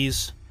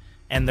frequencies,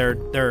 and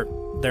their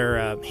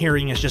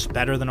hearing is just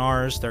better than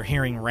ours. Their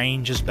hearing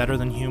range is better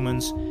than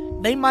humans.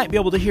 They might be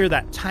able to hear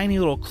that tiny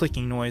little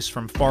clicking noise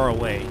from far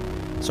away.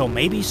 So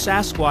maybe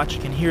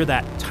Sasquatch can hear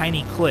that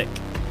tiny click.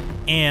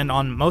 And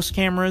on most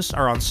cameras,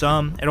 or on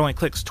some, it only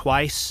clicks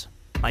twice,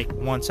 like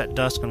once at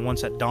dusk and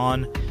once at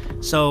dawn.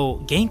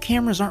 So game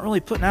cameras aren't really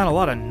putting out a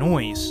lot of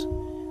noise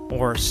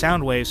or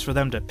sound waves for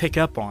them to pick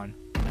up on.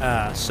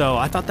 So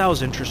I thought that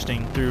was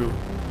interesting through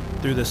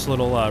through this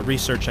little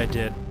research I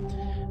did.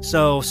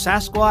 So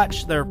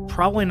Sasquatch, they're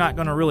probably not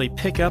going to really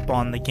pick up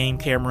on the game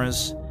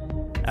cameras.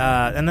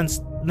 And then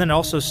it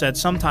also said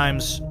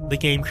sometimes the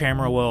game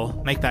camera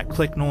will make that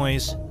click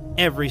noise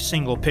every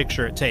single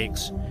picture it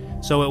takes.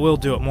 So it will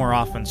do it more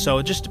often. So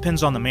it just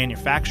depends on the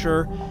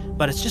manufacturer,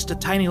 but it's just a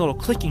tiny little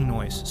clicking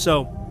noise.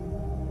 So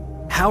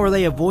how are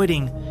they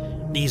avoiding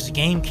these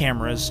game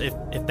cameras?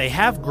 If they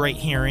have great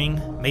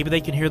hearing, maybe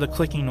they can hear the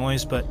clicking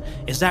noise, but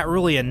is that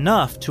really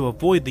enough to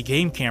avoid the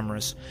game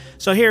cameras?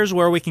 So here's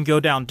where we can go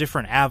down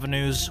different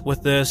avenues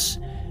with this.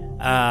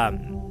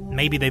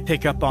 Maybe they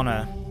pick up on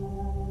a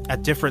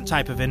different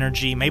type of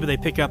energy. Maybe they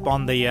pick up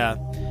on the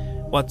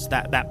what's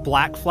that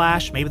black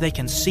flash. Maybe they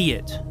can see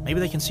it. Maybe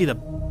they can see the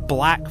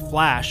black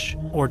flash,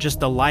 or just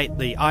the light,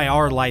 the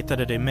IR light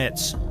that it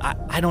emits.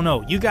 I don't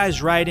know. You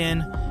guys write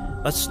in.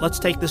 Let's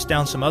take this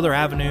down some other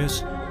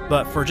avenues.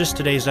 But for just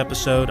today's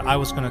episode, I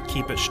was going to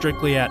keep it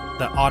strictly at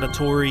the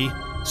auditory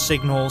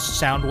signals,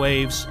 sound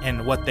waves,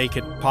 and what they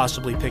could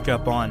possibly pick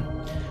up on.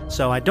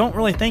 So I don't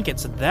really think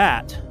it's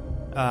that.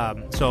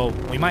 So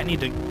we might need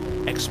to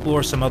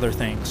explore some other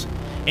things.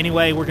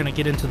 Anyway, we're going to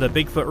get into the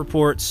Bigfoot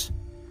reports.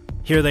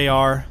 Here they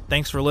are.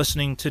 Thanks for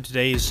listening to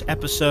today's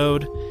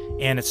episode,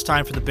 and it's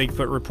time for the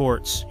Bigfoot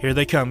reports. Here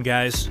they come,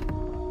 guys.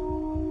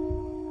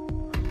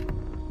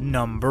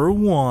 Number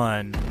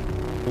 1.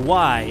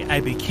 Why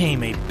I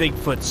became a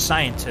Bigfoot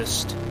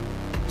scientist.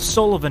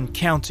 Sullivan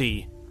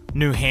County,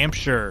 New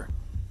Hampshire.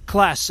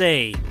 Class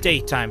A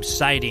daytime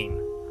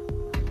sighting.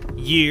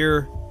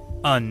 Year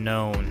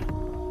unknown.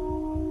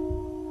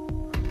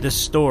 This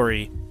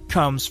story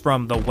comes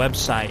from the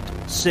website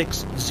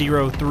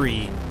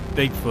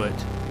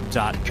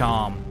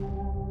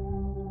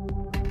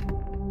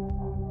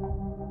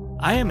 603bigfoot.com.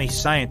 I am a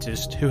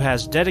scientist who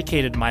has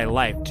dedicated my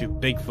life to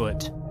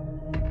Bigfoot.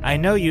 I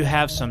know you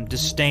have some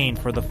disdain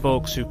for the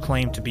folks who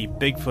claim to be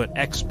Bigfoot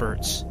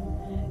experts,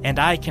 and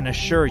I can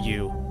assure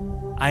you,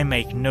 I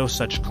make no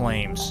such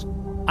claims.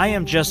 I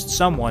am just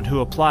someone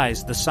who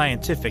applies the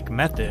scientific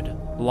method,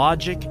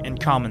 logic, and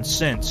common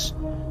sense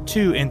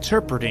to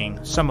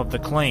interpreting some of the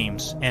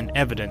claims and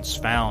evidence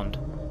found.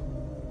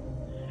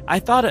 I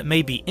thought it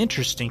may be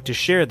interesting to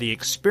share the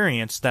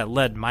experience that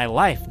led my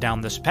life down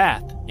this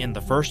path in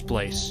the first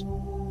place.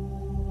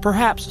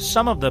 Perhaps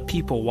some of the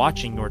people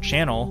watching your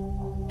channel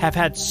have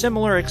had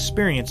similar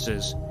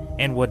experiences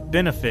and would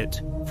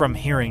benefit from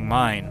hearing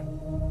mine.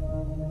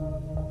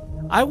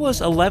 I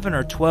was 11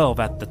 or 12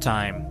 at the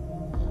time,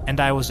 and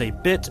I was a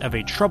bit of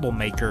a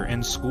troublemaker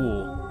in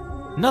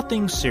school.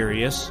 Nothing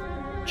serious,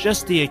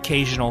 just the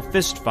occasional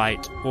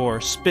fistfight or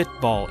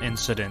spitball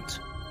incident.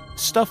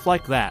 Stuff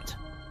like that.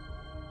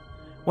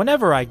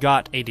 Whenever I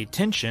got a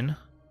detention,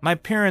 my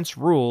parents'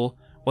 rule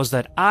was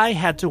that I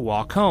had to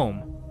walk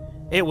home.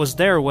 It was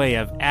their way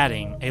of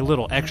adding a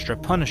little extra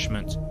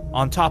punishment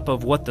on top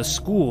of what the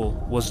school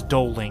was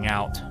doling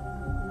out.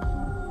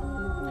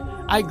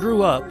 I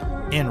grew up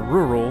in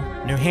rural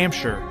New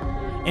Hampshire,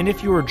 and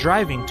if you were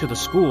driving to the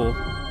school,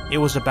 it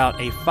was about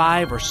a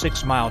 5 or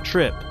 6 mile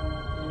trip.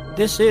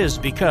 This is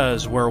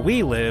because where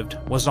we lived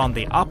was on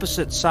the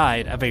opposite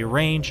side of a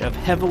range of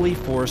heavily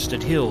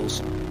forested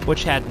hills,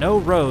 which had no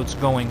roads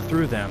going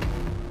through them.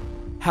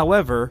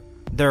 However,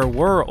 there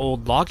were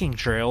old logging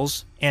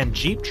trails and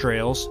jeep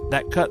trails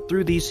that cut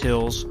through these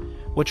hills,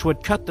 which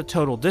would cut the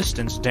total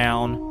distance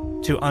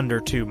down to under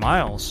 2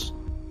 miles.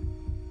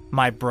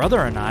 My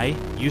brother and I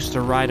used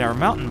to ride our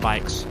mountain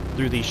bikes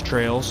through these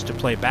trails to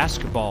play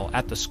basketball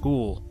at the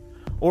school,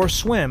 or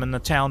swim in the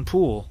town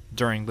pool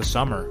during the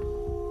summer.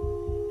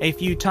 A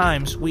few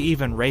times we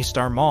even raced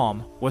our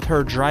mom with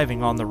her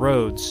driving on the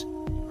roads,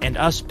 and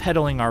us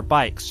pedaling our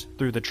bikes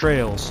through the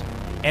trails,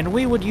 and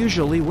we would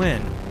usually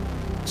win.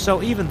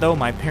 So even though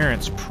my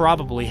parents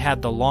probably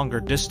had the longer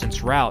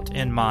distance route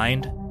in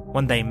mind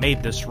when they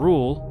made this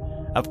rule,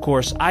 of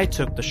course I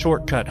took the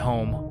shortcut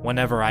home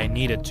whenever I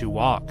needed to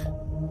walk.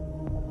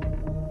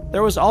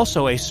 There was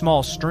also a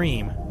small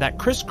stream that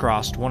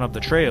crisscrossed one of the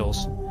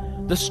trails,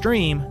 the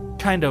stream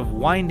kind of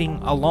winding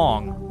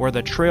along where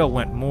the trail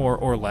went more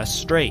or less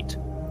straight.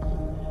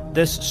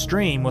 This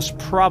stream was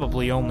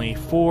probably only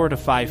 4 to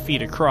 5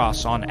 feet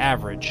across on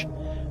average,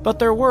 but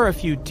there were a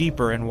few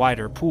deeper and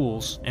wider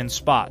pools and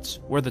spots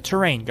where the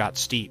terrain got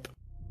steep.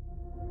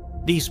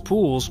 These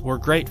pools were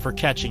great for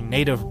catching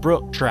native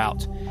brook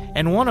trout,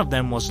 and one of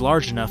them was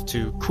large enough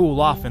to cool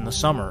off in the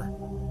summer.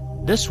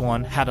 This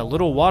one had a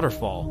little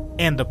waterfall,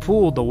 and the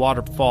pool the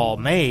waterfall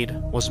made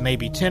was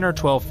maybe 10 or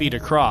 12 feet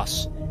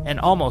across, and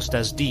almost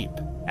as deep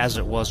as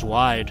it was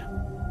wide.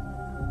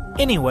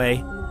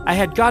 Anyway, I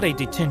had got a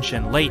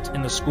detention late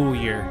in the school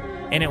year,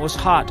 and it was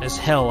hot as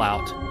hell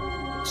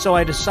out. So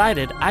I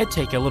decided I'd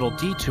take a little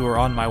detour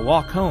on my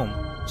walk home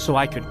so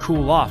I could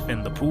cool off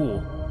in the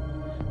pool.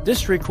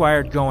 This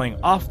required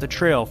going off the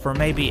trail for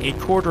maybe a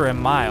quarter of a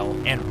mile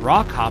and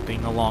rock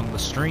hopping along the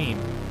stream.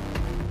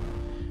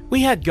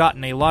 We had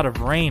gotten a lot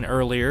of rain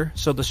earlier,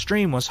 so the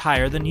stream was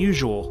higher than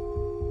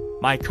usual.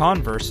 My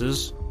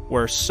Converses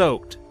were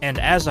soaked, and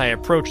as I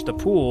approached the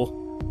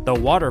pool, the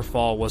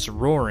waterfall was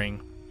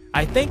roaring,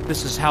 I think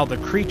this is how the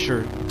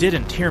creature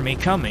didn't hear me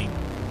coming.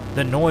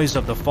 The noise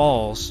of the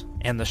falls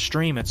and the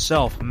stream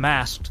itself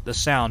masked the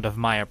sound of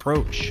my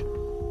approach.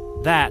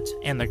 That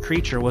and the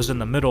creature was in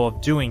the middle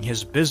of doing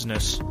his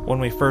business when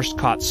we first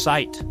caught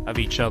sight of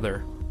each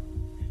other.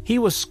 He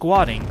was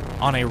squatting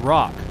on a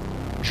rock,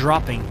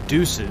 dropping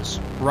deuces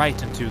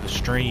right into the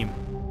stream.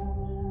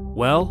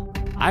 Well,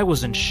 I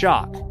was in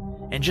shock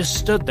and just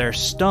stood there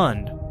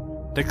stunned.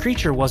 The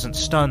creature wasn't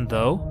stunned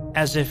though,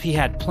 as if he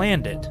had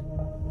planned it.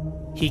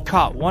 He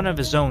caught one of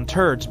his own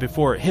turds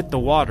before it hit the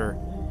water,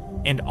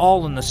 and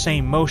all in the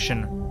same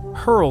motion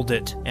hurled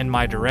it in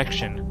my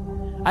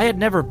direction. I had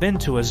never been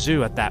to a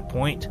zoo at that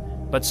point,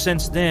 but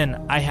since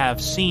then I have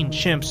seen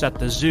chimps at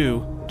the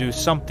zoo do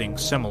something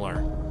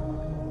similar.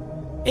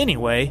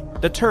 Anyway,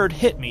 the turd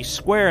hit me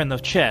square in the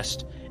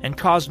chest and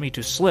caused me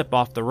to slip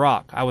off the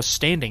rock I was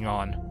standing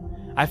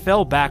on. I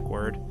fell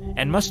backward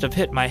and must have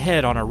hit my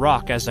head on a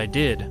rock as I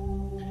did.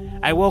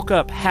 I woke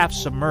up half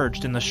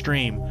submerged in the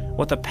stream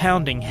with a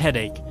pounding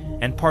headache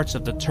and parts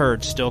of the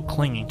turd still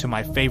clinging to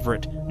my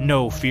favorite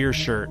No Fear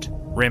shirt.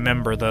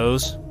 Remember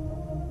those?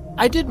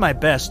 I did my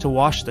best to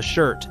wash the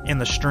shirt in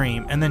the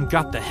stream and then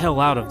got the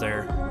hell out of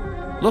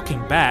there.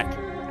 Looking back,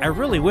 I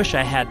really wish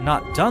I had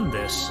not done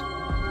this.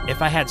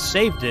 If I had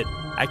saved it,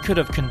 I could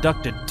have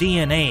conducted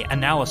DNA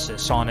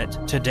analysis on it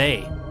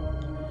today.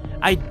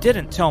 I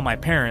didn't tell my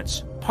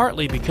parents,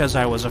 partly because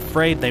I was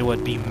afraid they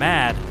would be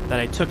mad that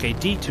I took a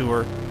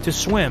detour to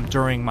swim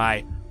during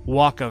my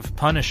walk of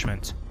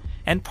punishment,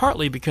 and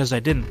partly because I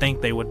didn't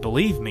think they would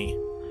believe me.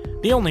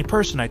 The only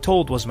person I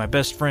told was my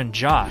best friend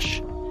Josh,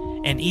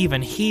 and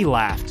even he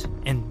laughed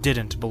and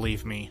didn't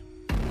believe me.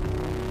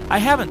 I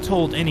haven't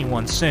told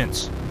anyone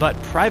since,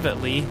 but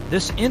privately,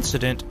 this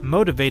incident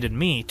motivated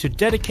me to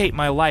dedicate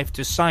my life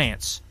to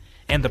science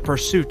and the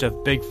pursuit of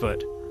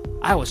Bigfoot.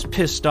 I was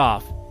pissed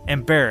off,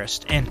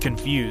 embarrassed, and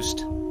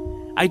confused.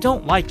 I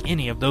don't like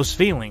any of those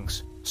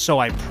feelings, so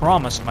I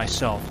promised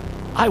myself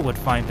I would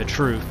find the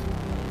truth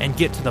and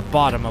get to the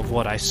bottom of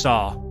what I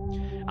saw.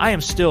 I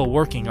am still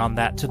working on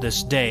that to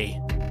this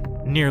day,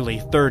 nearly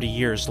 30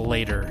 years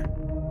later.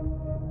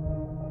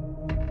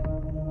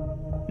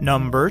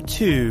 Number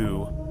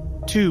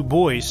 2. Two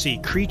boys see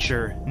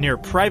creature near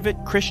private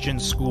Christian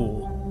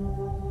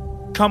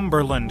school.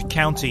 Cumberland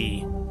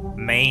County,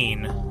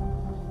 Maine.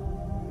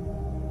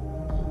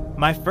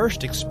 My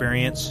first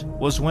experience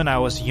was when I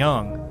was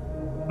young.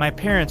 My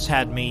parents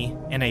had me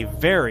in a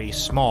very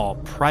small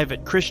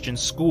private Christian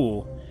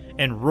school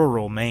in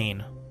rural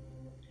Maine.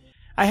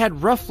 I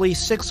had roughly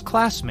 6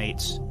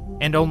 classmates,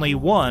 and only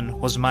one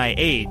was my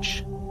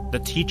age, the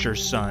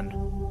teacher's son.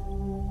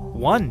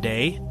 One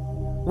day,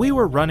 we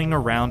were running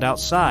around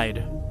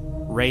outside,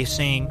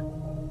 racing,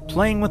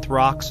 playing with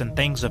rocks and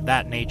things of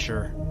that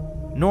nature.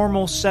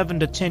 Normal 7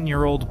 to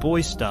 10-year-old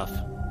boy stuff.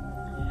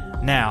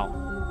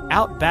 Now,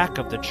 out back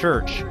of the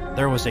church,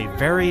 there was a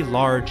very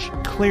large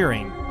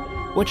clearing,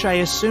 which I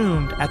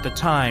assumed at the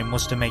time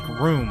was to make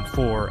room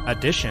for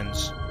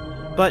additions.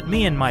 But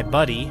me and my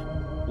buddy,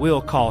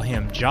 we'll call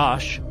him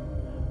Josh,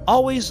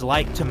 always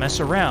liked to mess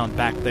around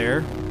back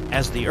there,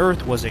 as the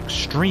earth was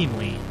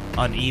extremely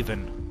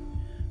uneven.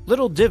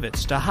 Little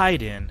divots to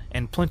hide in,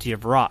 and plenty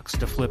of rocks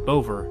to flip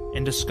over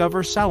and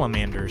discover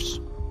salamanders.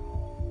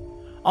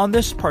 On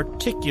this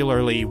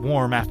particularly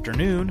warm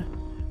afternoon,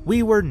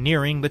 we were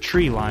nearing the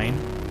tree line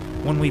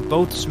when we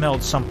both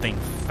smelled something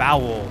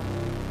foul.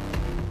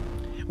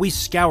 We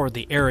scoured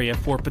the area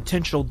for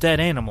potential dead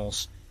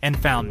animals and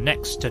found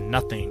next to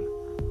nothing.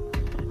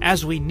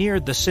 As we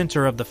neared the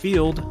center of the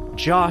field,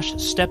 Josh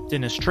stepped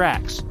in his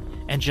tracks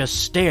and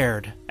just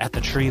stared at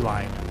the tree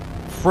line,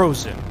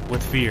 frozen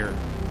with fear.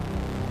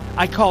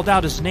 I called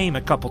out his name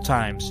a couple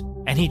times,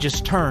 and he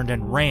just turned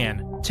and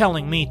ran,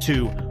 telling me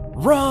to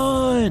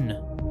run!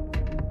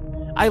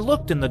 I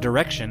looked in the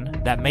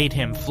direction that made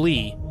him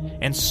flee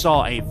and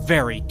saw a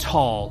very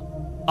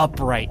tall,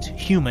 upright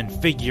human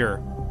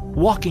figure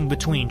walking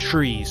between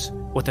trees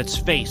with its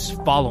face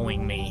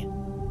following me.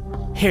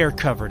 Hair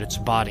covered its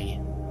body.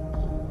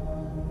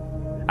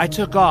 I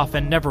took off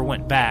and never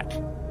went back.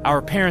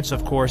 Our parents,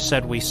 of course,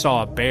 said we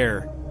saw a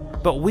bear,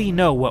 but we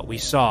know what we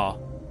saw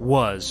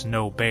was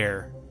no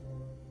bear.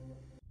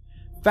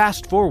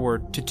 Fast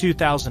forward to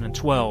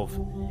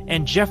 2012,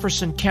 in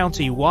Jefferson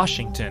County,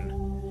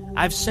 Washington.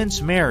 I've since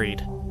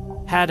married,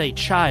 had a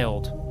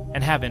child,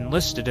 and have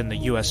enlisted in the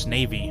U.S.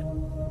 Navy.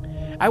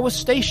 I was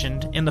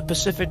stationed in the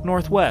Pacific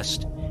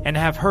Northwest and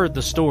have heard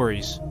the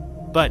stories,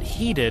 but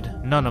heeded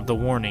none of the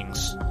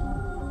warnings.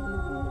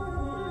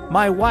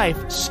 My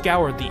wife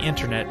scoured the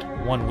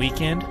internet one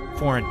weekend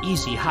for an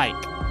easy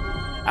hike.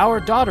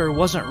 Our daughter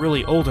wasn't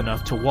really old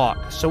enough to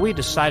walk, so we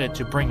decided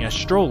to bring a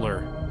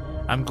stroller.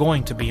 I'm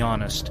going to be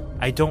honest,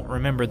 I don't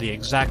remember the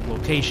exact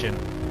location,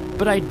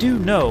 but I do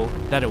know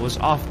that it was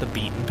off the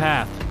beaten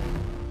path.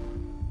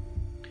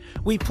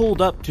 We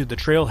pulled up to the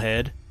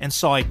trailhead and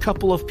saw a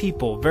couple of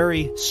people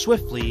very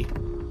swiftly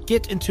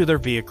get into their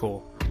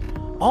vehicle,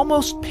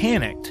 almost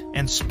panicked,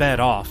 and sped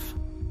off.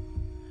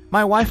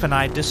 My wife and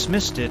I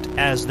dismissed it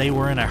as they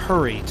were in a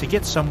hurry to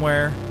get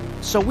somewhere,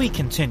 so we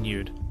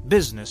continued,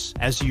 business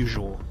as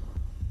usual.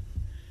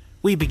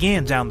 We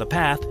began down the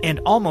path and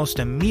almost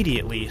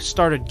immediately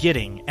started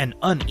getting an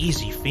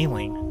uneasy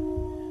feeling.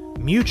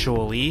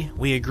 Mutually,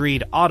 we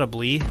agreed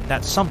audibly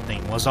that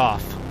something was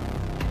off.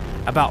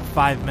 About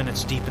 5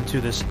 minutes deep into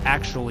this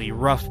actually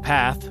rough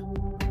path,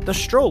 the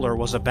stroller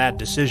was a bad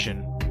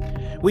decision.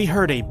 We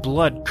heard a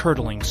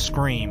blood-curdling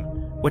scream,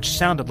 which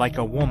sounded like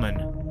a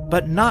woman,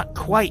 but not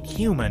quite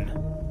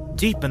human,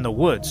 deep in the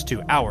woods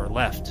to our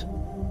left.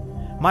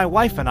 My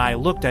wife and I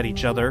looked at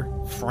each other,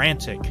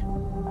 frantic.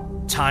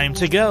 Time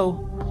to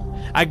go!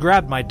 I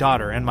grabbed my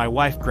daughter and my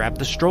wife grabbed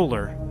the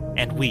stroller,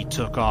 and we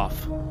took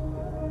off.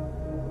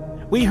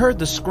 We heard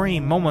the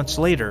scream moments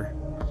later,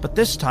 but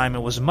this time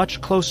it was much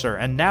closer,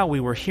 and now we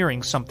were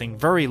hearing something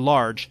very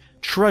large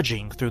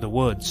trudging through the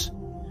woods.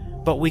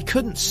 But we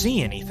couldn't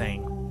see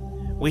anything.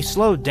 We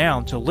slowed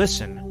down to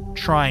listen,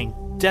 trying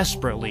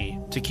desperately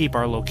to keep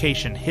our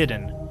location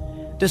hidden,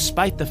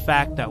 despite the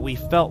fact that we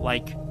felt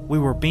like we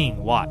were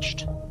being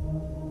watched.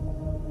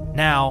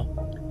 Now,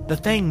 the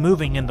thing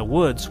moving in the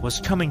woods was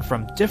coming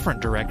from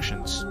different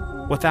directions,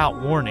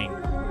 without warning.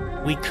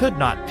 We could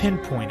not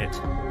pinpoint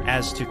it,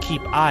 as to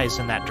keep eyes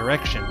in that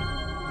direction.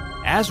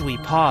 As we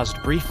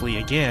paused briefly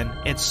again,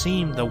 it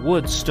seemed the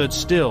woods stood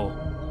still.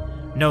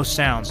 No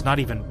sounds, not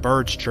even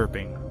birds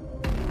chirping.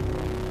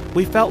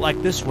 We felt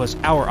like this was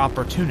our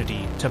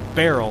opportunity to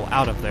barrel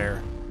out of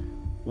there.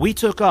 We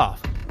took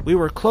off. We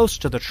were close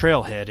to the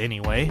trailhead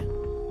anyway.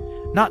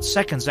 Not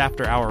seconds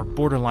after our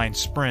borderline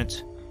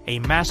sprint, a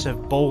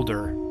massive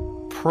boulder,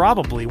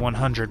 probably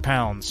 100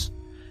 pounds,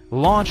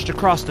 launched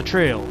across the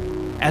trail,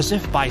 as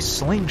if by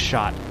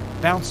slingshot,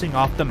 bouncing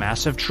off the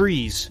massive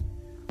trees.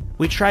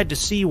 We tried to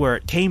see where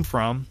it came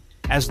from,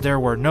 as there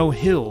were no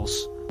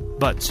hills,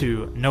 but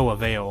to no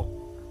avail.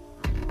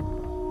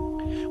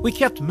 We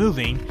kept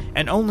moving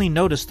and only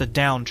noticed the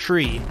downed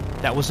tree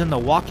that was in the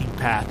walking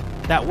path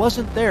that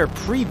wasn't there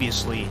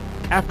previously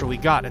after we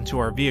got into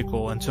our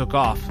vehicle and took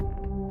off.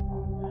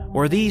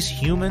 Were these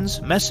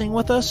humans messing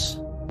with us?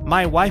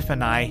 My wife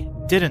and I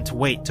didn't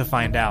wait to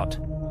find out.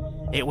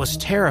 It was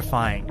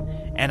terrifying,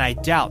 and I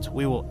doubt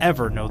we will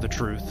ever know the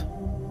truth.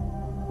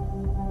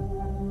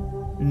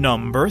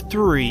 Number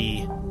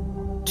 3.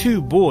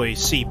 2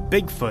 boys see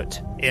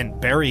Bigfoot in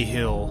Berry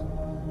Hill.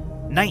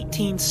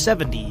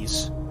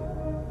 1970s.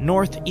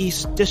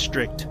 Northeast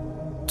District,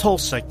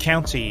 Tulsa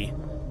County,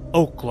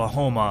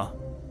 Oklahoma.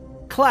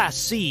 Class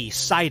C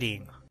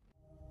sighting.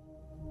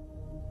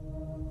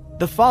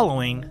 The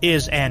following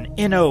is an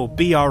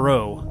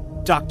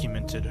NOBRO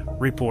documented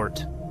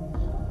report.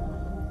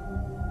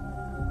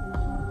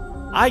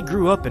 I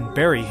grew up in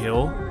Berry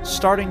Hill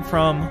starting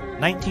from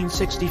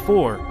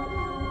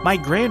 1964. My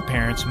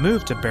grandparents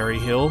moved to Berry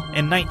Hill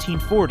in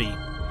 1940,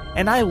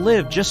 and I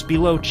lived just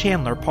below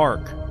Chandler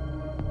Park.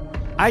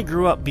 I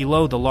grew up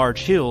below the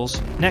large hills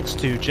next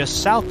to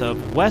just south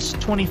of West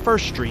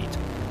 21st Street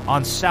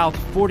on South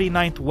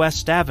 49th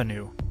West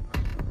Avenue.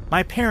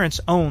 My parents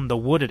owned the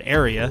wooded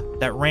area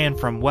that ran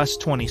from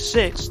West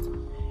 26th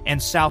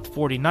and South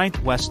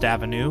 49th West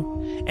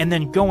Avenue, and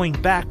then going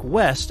back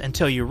west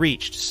until you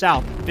reached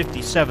South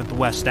 57th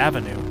West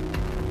Avenue.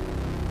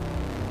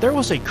 There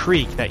was a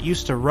creek that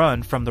used to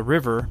run from the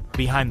river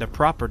behind the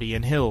property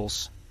and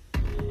hills.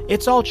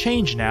 It's all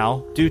changed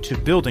now due to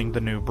building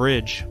the new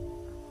bridge.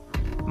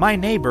 My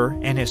neighbor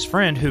and his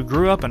friend who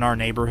grew up in our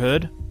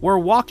neighborhood were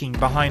walking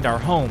behind our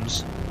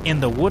homes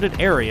in the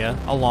wooded area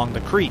along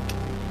the creek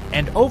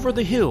and over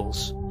the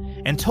hills,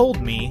 and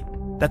told me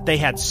that they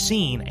had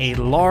seen a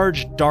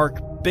large,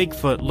 dark,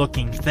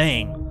 Bigfoot-looking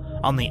thing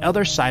on the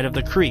other side of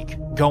the creek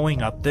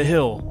going up the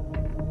hill.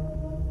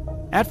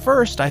 At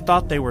first, I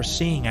thought they were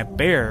seeing a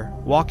bear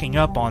walking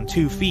up on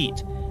 2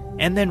 feet,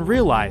 and then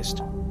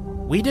realized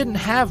we didn't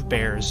have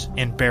bears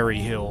in Berry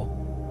Hill.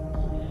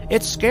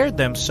 It scared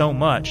them so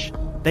much,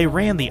 they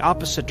ran the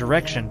opposite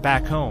direction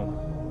back home.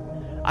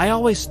 I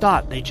always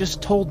thought they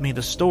just told me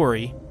the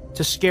story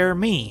to scare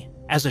me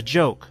as a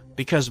joke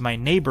because my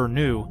neighbor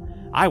knew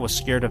I was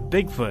scared of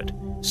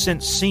Bigfoot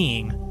since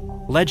seeing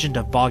Legend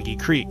of Boggy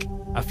Creek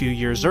a few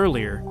years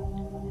earlier,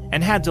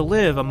 and had to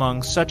live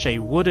among such a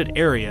wooded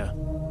area.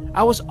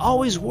 I was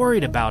always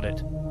worried about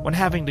it when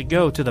having to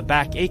go to the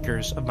back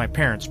acres of my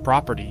parents'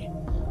 property.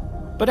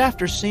 But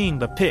after seeing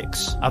the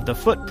pics of the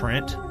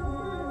footprint,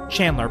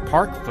 Chandler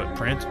Park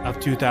footprint of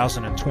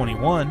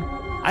 2021,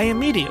 I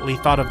immediately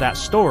thought of that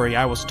story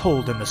I was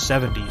told in the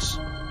 70s.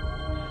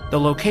 The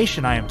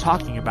location I am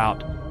talking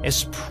about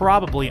is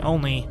probably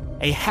only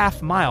a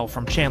half mile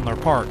from Chandler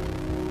Park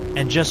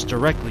and just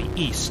directly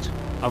east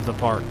of the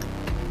park.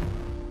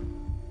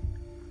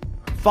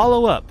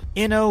 Follow up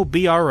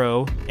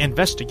NOBRO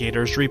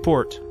investigators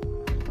report.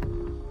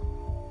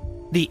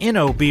 The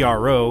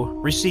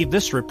NOBRO received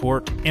this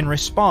report in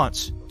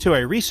response to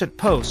a recent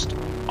post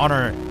on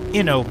our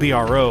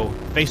NOBRO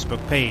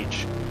Facebook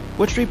page,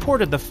 which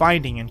reported the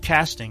finding and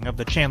casting of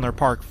the Chandler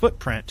Park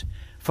footprint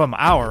from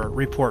our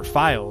report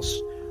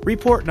files.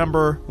 Report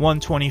number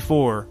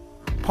 124.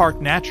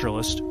 Park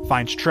naturalist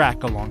finds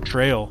track along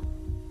trail.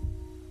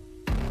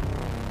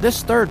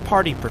 This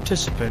third-party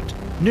participant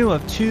knew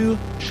of 2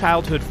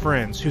 childhood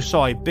friends who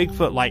saw a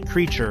Bigfoot-like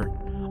creature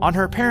on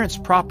her parents'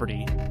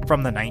 property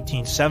from the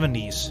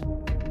 1970s.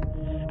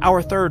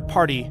 Our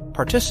third-party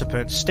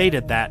participant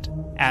stated that,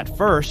 at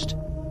first,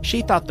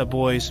 she thought the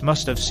boys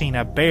must have seen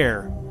a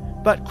bear,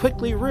 but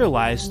quickly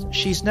realized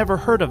she's never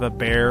heard of a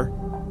bear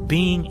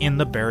being in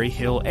the Berry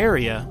Hill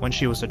area when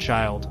she was a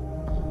child.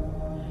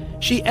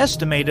 She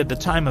estimated the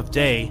time of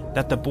day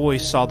that the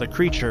boys saw the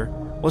creature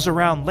was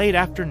around late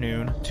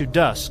afternoon to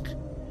dusk.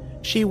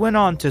 She went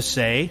on to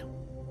say,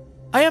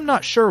 "I am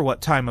not sure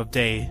what time of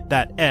day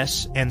that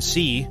S and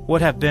C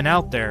would have been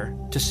out there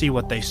to see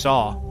what they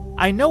saw.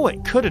 I know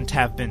it couldn't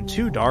have been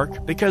too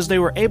dark because they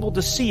were able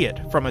to see it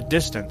from a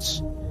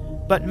distance,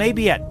 but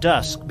maybe at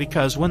dusk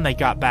because when they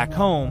got back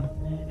home,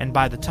 and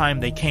by the time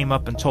they came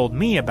up and told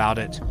me about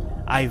it,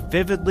 I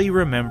vividly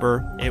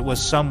remember it was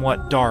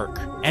somewhat dark,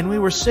 and we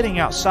were sitting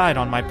outside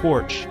on my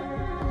porch.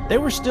 They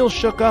were still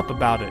shook up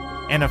about it,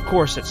 and of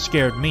course it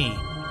scared me,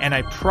 and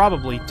I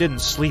probably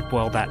didn't sleep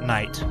well that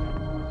night."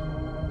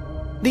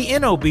 The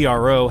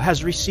NOBRO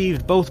has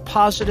received both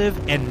positive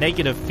and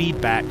negative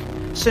feedback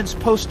since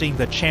posting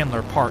the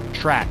Chandler Park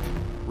Track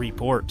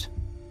report.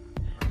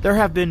 There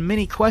have been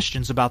many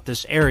questions about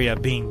this area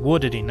being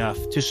wooded enough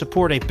to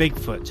support a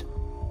Bigfoot.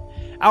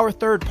 Our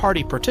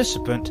third-party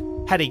participant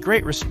had a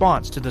great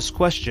response to this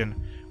question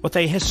with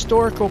a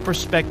historical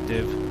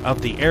perspective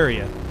of the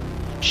area.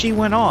 She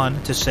went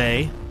on to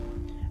say,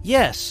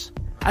 "Yes,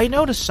 I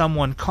noticed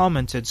someone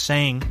commented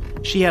saying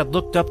she had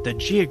looked up the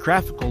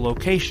geographical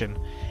location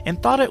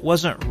and thought it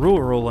wasn't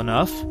rural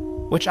enough,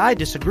 which I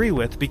disagree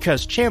with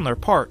because Chandler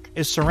Park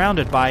is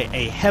surrounded by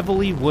a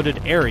heavily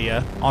wooded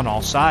area on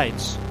all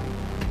sides.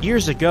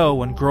 Years ago,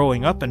 when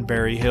growing up in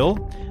Berry Hill,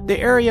 the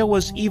area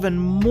was even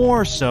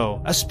more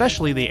so,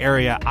 especially the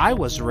area I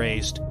was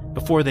raised,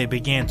 before they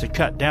began to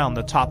cut down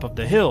the top of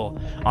the hill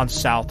on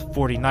South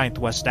 49th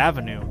West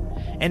Avenue,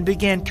 and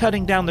began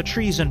cutting down the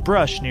trees and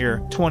brush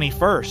near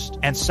 21st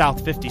and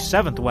South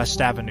 57th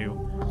West Avenue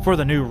for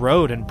the new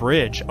road and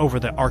bridge over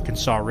the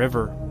Arkansas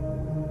River.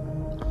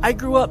 I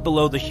grew up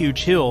below the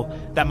huge hill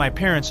that my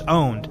parents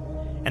owned,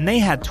 and they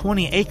had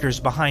 20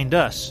 acres behind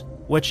us,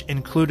 which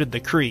included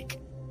the creek.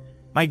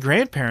 My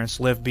grandparents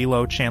lived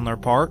below Chandler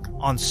Park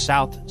on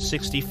South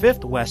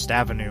 65th West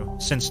Avenue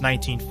since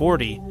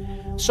 1940,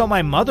 so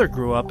my mother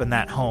grew up in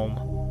that home.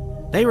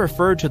 They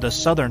referred to the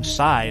southern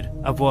side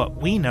of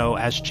what we know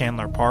as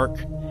Chandler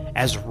Park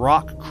as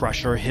Rock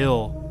Crusher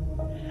Hill.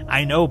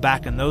 I know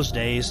back in those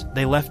days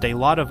they left a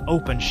lot of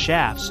open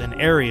shafts in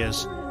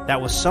areas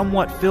that was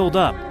somewhat filled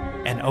up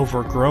and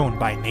overgrown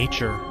by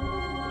nature.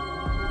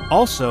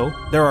 Also,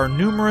 there are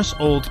numerous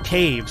old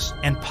caves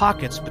and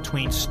pockets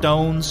between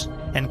stones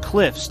and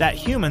cliffs that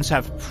humans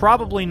have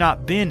probably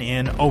not been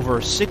in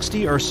over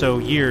 60 or so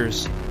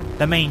years.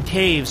 The main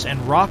caves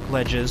and rock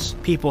ledges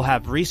people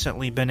have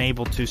recently been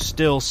able to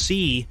still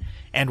see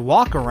and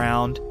walk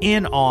around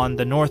in on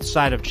the north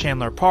side of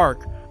Chandler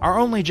Park are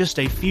only just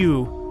a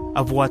few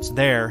of what's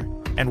there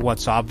and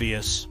what's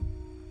obvious.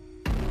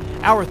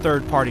 Our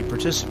third-party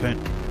participant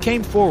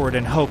came forward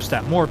in hopes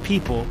that more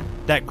people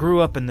that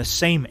grew up in the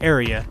same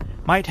area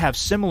might have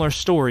similar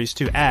stories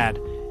to add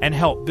and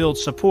help build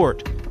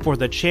support for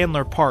the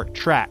Chandler Park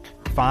Track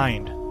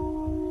find.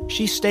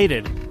 She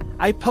stated,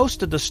 "I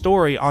posted the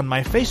story on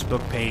my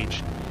Facebook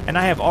page, and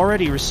I have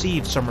already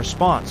received some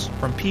response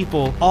from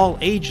people all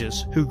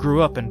ages who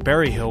grew up in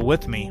Berry Hill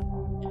with me.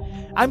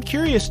 I'm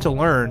curious to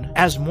learn,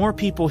 as more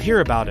people hear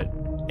about it,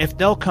 if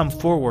they'll come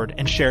forward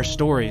and share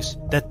stories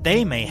that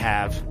they may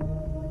have.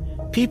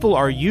 People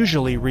are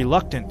usually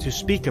reluctant to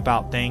speak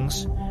about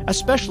things,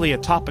 especially a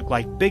topic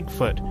like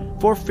Bigfoot,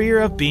 for fear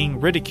of being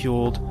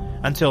ridiculed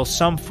until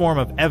some form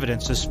of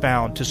evidence is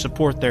found to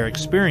support their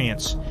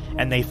experience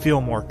and they feel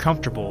more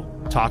comfortable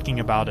talking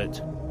about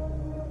it."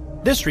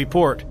 This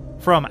report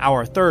from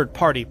our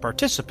third-party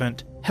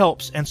participant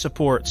helps and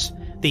supports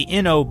the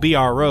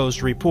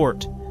NOBRO's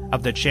report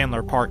of the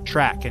Chandler Park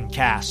Track and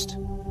Cast.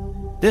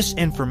 This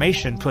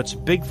information puts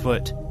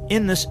Bigfoot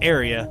in this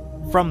area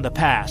from the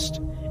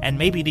past, and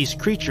maybe these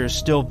creatures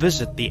still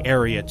visit the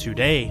area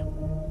today.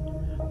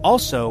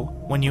 Also,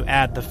 when you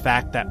add the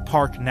fact that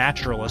park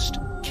naturalist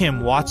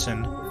Kim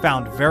Watson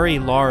found very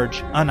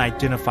large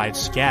unidentified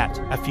scat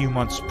a few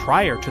months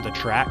prior to the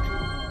track,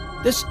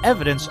 this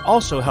evidence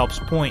also helps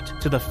point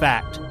to the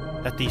fact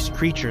that these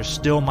creatures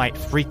still might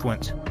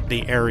frequent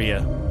the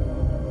area.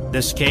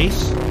 This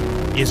case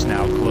is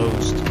now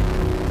closed.